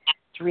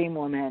Dream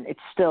Woman, it's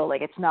still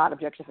it's not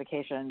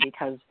objectification,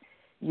 because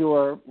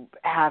you're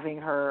having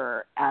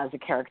her as a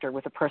character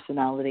with a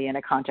personality and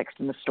a context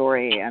in the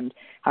story, and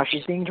how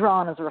she's being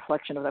drawn as a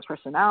reflection of that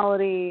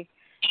personality,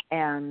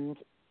 and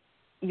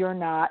you're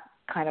not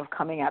kind of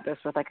coming at this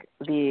with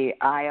the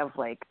eye of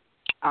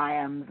I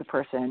am the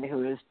person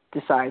who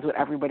decides what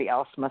everybody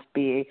else must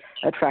be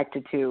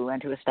attracted to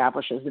and who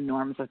establishes the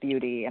norms of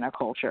beauty in a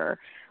culture.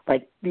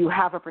 You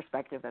have a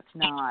perspective that's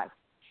not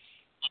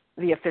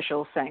the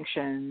official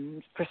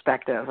sanctioned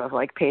perspective of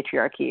like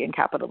patriarchy and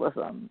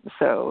capitalism.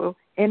 So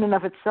in and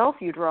of itself,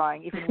 you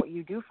drawing, even what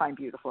you do find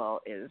beautiful,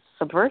 is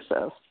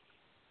subversive.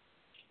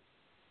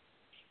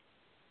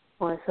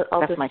 Well,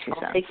 I'll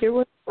take your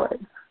word for it.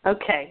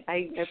 Okay,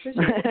 I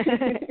appreciate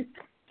it.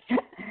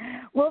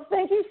 Well,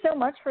 thank you so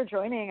much for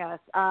joining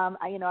us.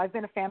 I've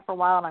been a fan for a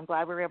while, and I'm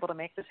glad we were able to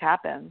make this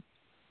happen.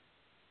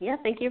 Yeah,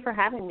 thank you for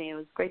having me. It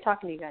was great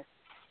talking to you guys.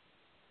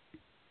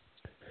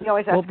 We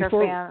always ask our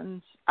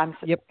fans.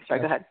 Sorry,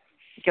 go ahead.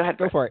 Go ahead.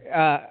 Go for it.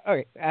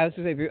 Okay, I was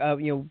going to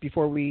say,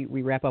 before we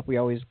wrap up, we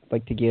always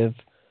like to give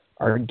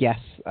our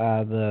guests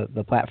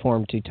the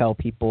platform to tell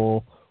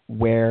people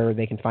where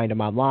they can find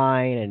them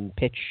online and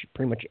pitch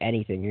pretty much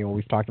anything.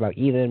 We've talked about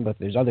Heathen, but if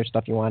there's other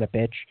stuff you want to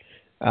pitch,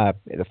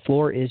 the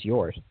floor is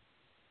yours.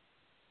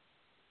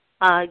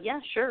 Yeah,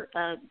 sure.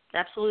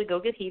 Absolutely, go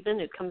get Heathen.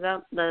 It comes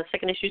out, the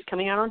second issue is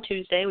coming out on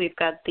Tuesday. We've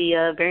got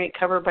the variant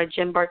cover by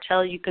Jim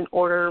Bartell you can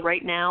order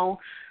right now,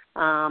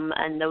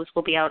 and those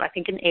will be out, I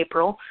think, in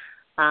April.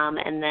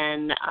 And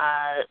then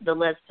the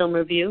Lez Film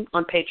review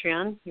on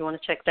Patreon. You want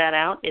to check that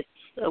out. It's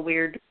a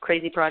weird,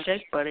 crazy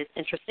project, but it's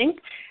interesting.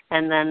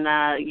 And then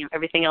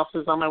everything else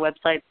is on my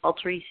website,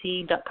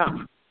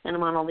 alterici.com. And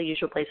I'm on all the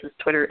usual places,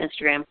 Twitter,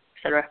 Instagram,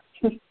 etc.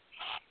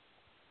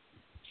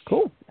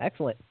 Cool.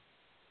 Excellent.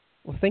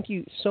 Well, thank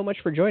you so much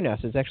for joining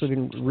us. It's actually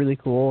been really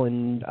cool,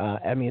 and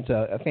it's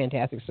a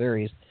fantastic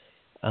series.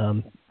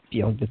 To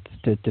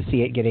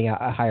see it getting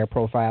a higher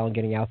profile and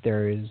getting out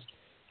there is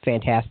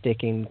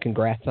fantastic, and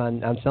congrats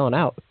on selling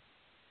out.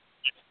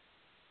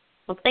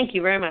 Well, thank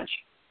you very much.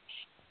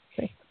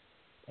 Okay.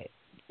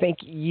 Thank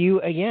you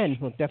again.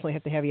 We'll definitely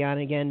have to have you on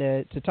again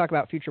to talk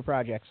about future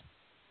projects.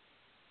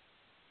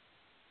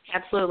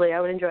 Absolutely. I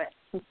would enjoy it.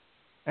 All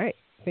right.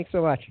 Thanks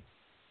so much.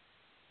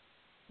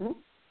 Mm-hmm.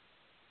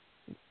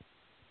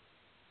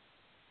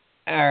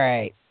 All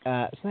right.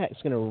 So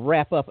that's going to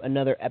wrap up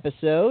another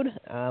episode.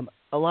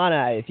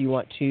 Alana, if you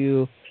want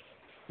to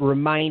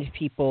remind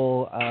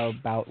people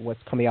about what's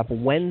coming up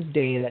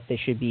Wednesday that they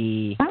should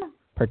be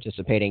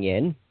participating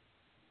in.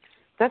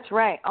 That's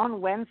right.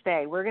 On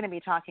Wednesday, we're going to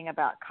be talking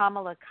about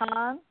Kamala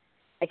Khan,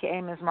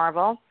 a.k.a. Ms.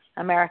 Marvel,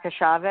 America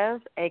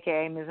Chavez,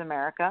 a.k.a. Ms.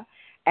 America,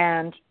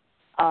 and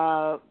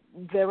the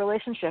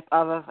relationship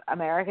of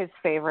America's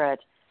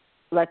favorite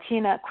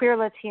queer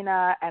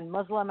Latina, and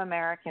Muslim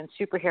American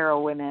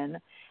superhero women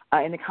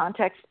in the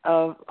context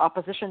of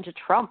opposition to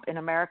Trump in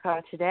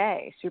America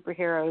today,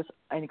 superheroes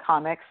in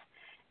comics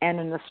and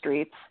in the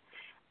streets.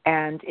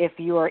 And if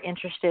you are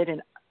interested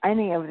in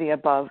any of the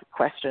above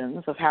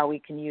questions of how we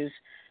can use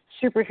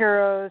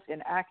superheroes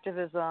in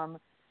activism,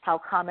 how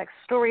comics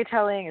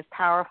storytelling is a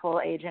powerful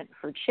agent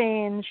for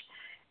change,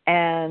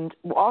 and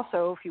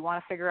also if you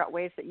want to figure out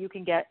ways that you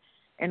can get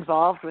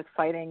involved with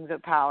fighting the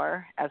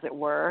power, as it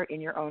were,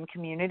 in your own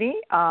community,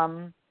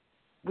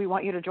 we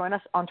want you to join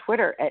us on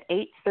Twitter at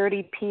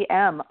 8:30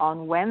 p.m.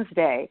 on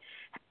Wednesday,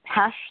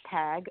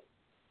 #PoliticsChat.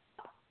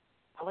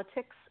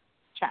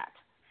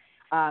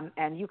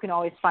 And you can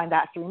always find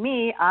that through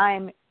me.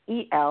 I'm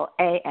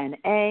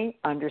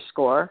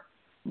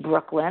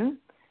ELANA_Brooklyn.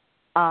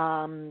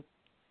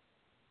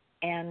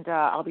 And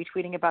I'll be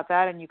tweeting about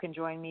that, and you can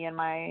join me and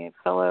my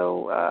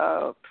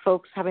fellow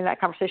folks having that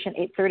conversation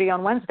 8:30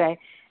 on Wednesday.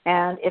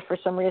 And if for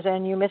some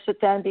reason you miss it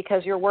then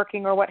because you're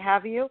working or what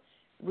have you,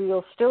 we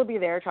will still be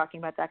there talking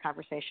about that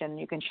conversation.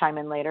 You can chime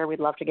in later. We'd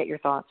love to get your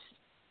thoughts.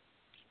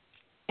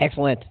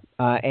 Excellent.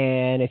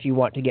 And if you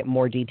want to get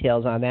more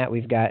details on that,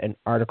 we've got an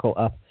article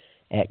up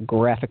at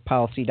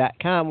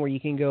graphicpolicy.com where you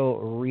can go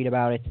read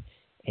about it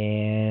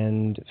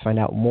and find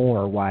out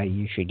more why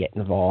you should get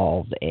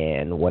involved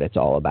and what it's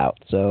all about.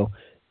 So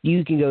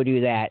you can go do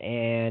that.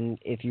 And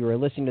if you are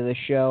listening to this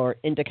show or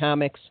into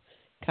comics,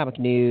 comic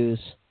news,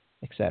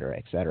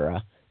 etc.,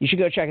 you should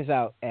go check us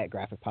out at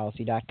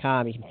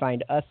graphicpolicy.com. You can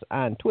find us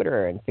on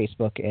Twitter and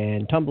Facebook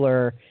and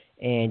Tumblr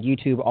and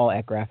YouTube, all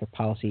at Graphic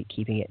Policy,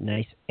 keeping it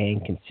nice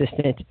and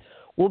consistent.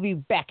 We'll be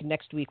back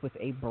next week with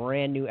a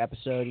brand new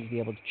episode. You'll be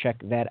able to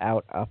check that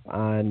out up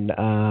on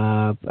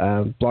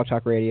Blog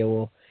Talk Radio.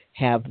 We'll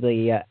have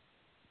the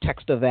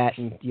text of that,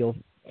 and you'll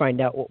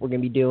find out what we're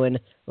going to be doing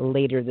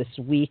later this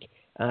week.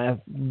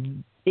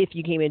 If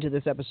you came into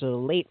this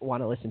episode late,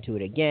 want to listen to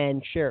it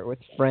again, share it with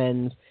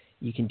friends,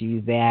 you can do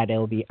that.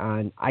 It'll be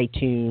on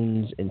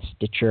iTunes and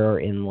Stitcher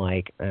in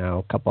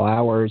a couple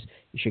hours.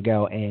 You should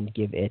go and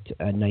give it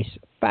a nice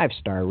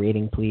 5-star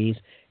rating, please.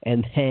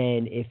 And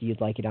then if you'd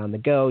like it on the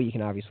go, you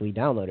can obviously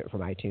download it from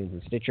iTunes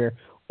and Stitcher,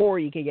 or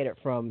you can get it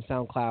from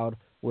SoundCloud,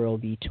 where it'll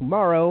be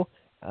tomorrow,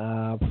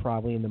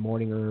 probably in the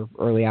morning or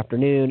early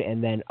afternoon,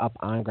 and then up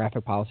on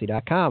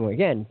graphicpolicy.com.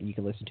 Again, you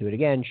can listen to it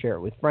again, share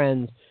it with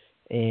friends,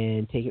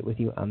 and take it with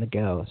you on the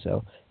go.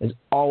 So, as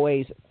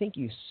always, thank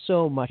you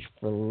so much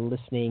for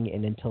listening,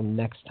 and until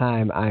next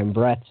time, I'm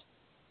Brett.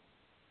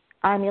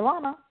 I'm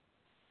Ilana.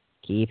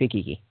 Keep it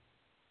geeky.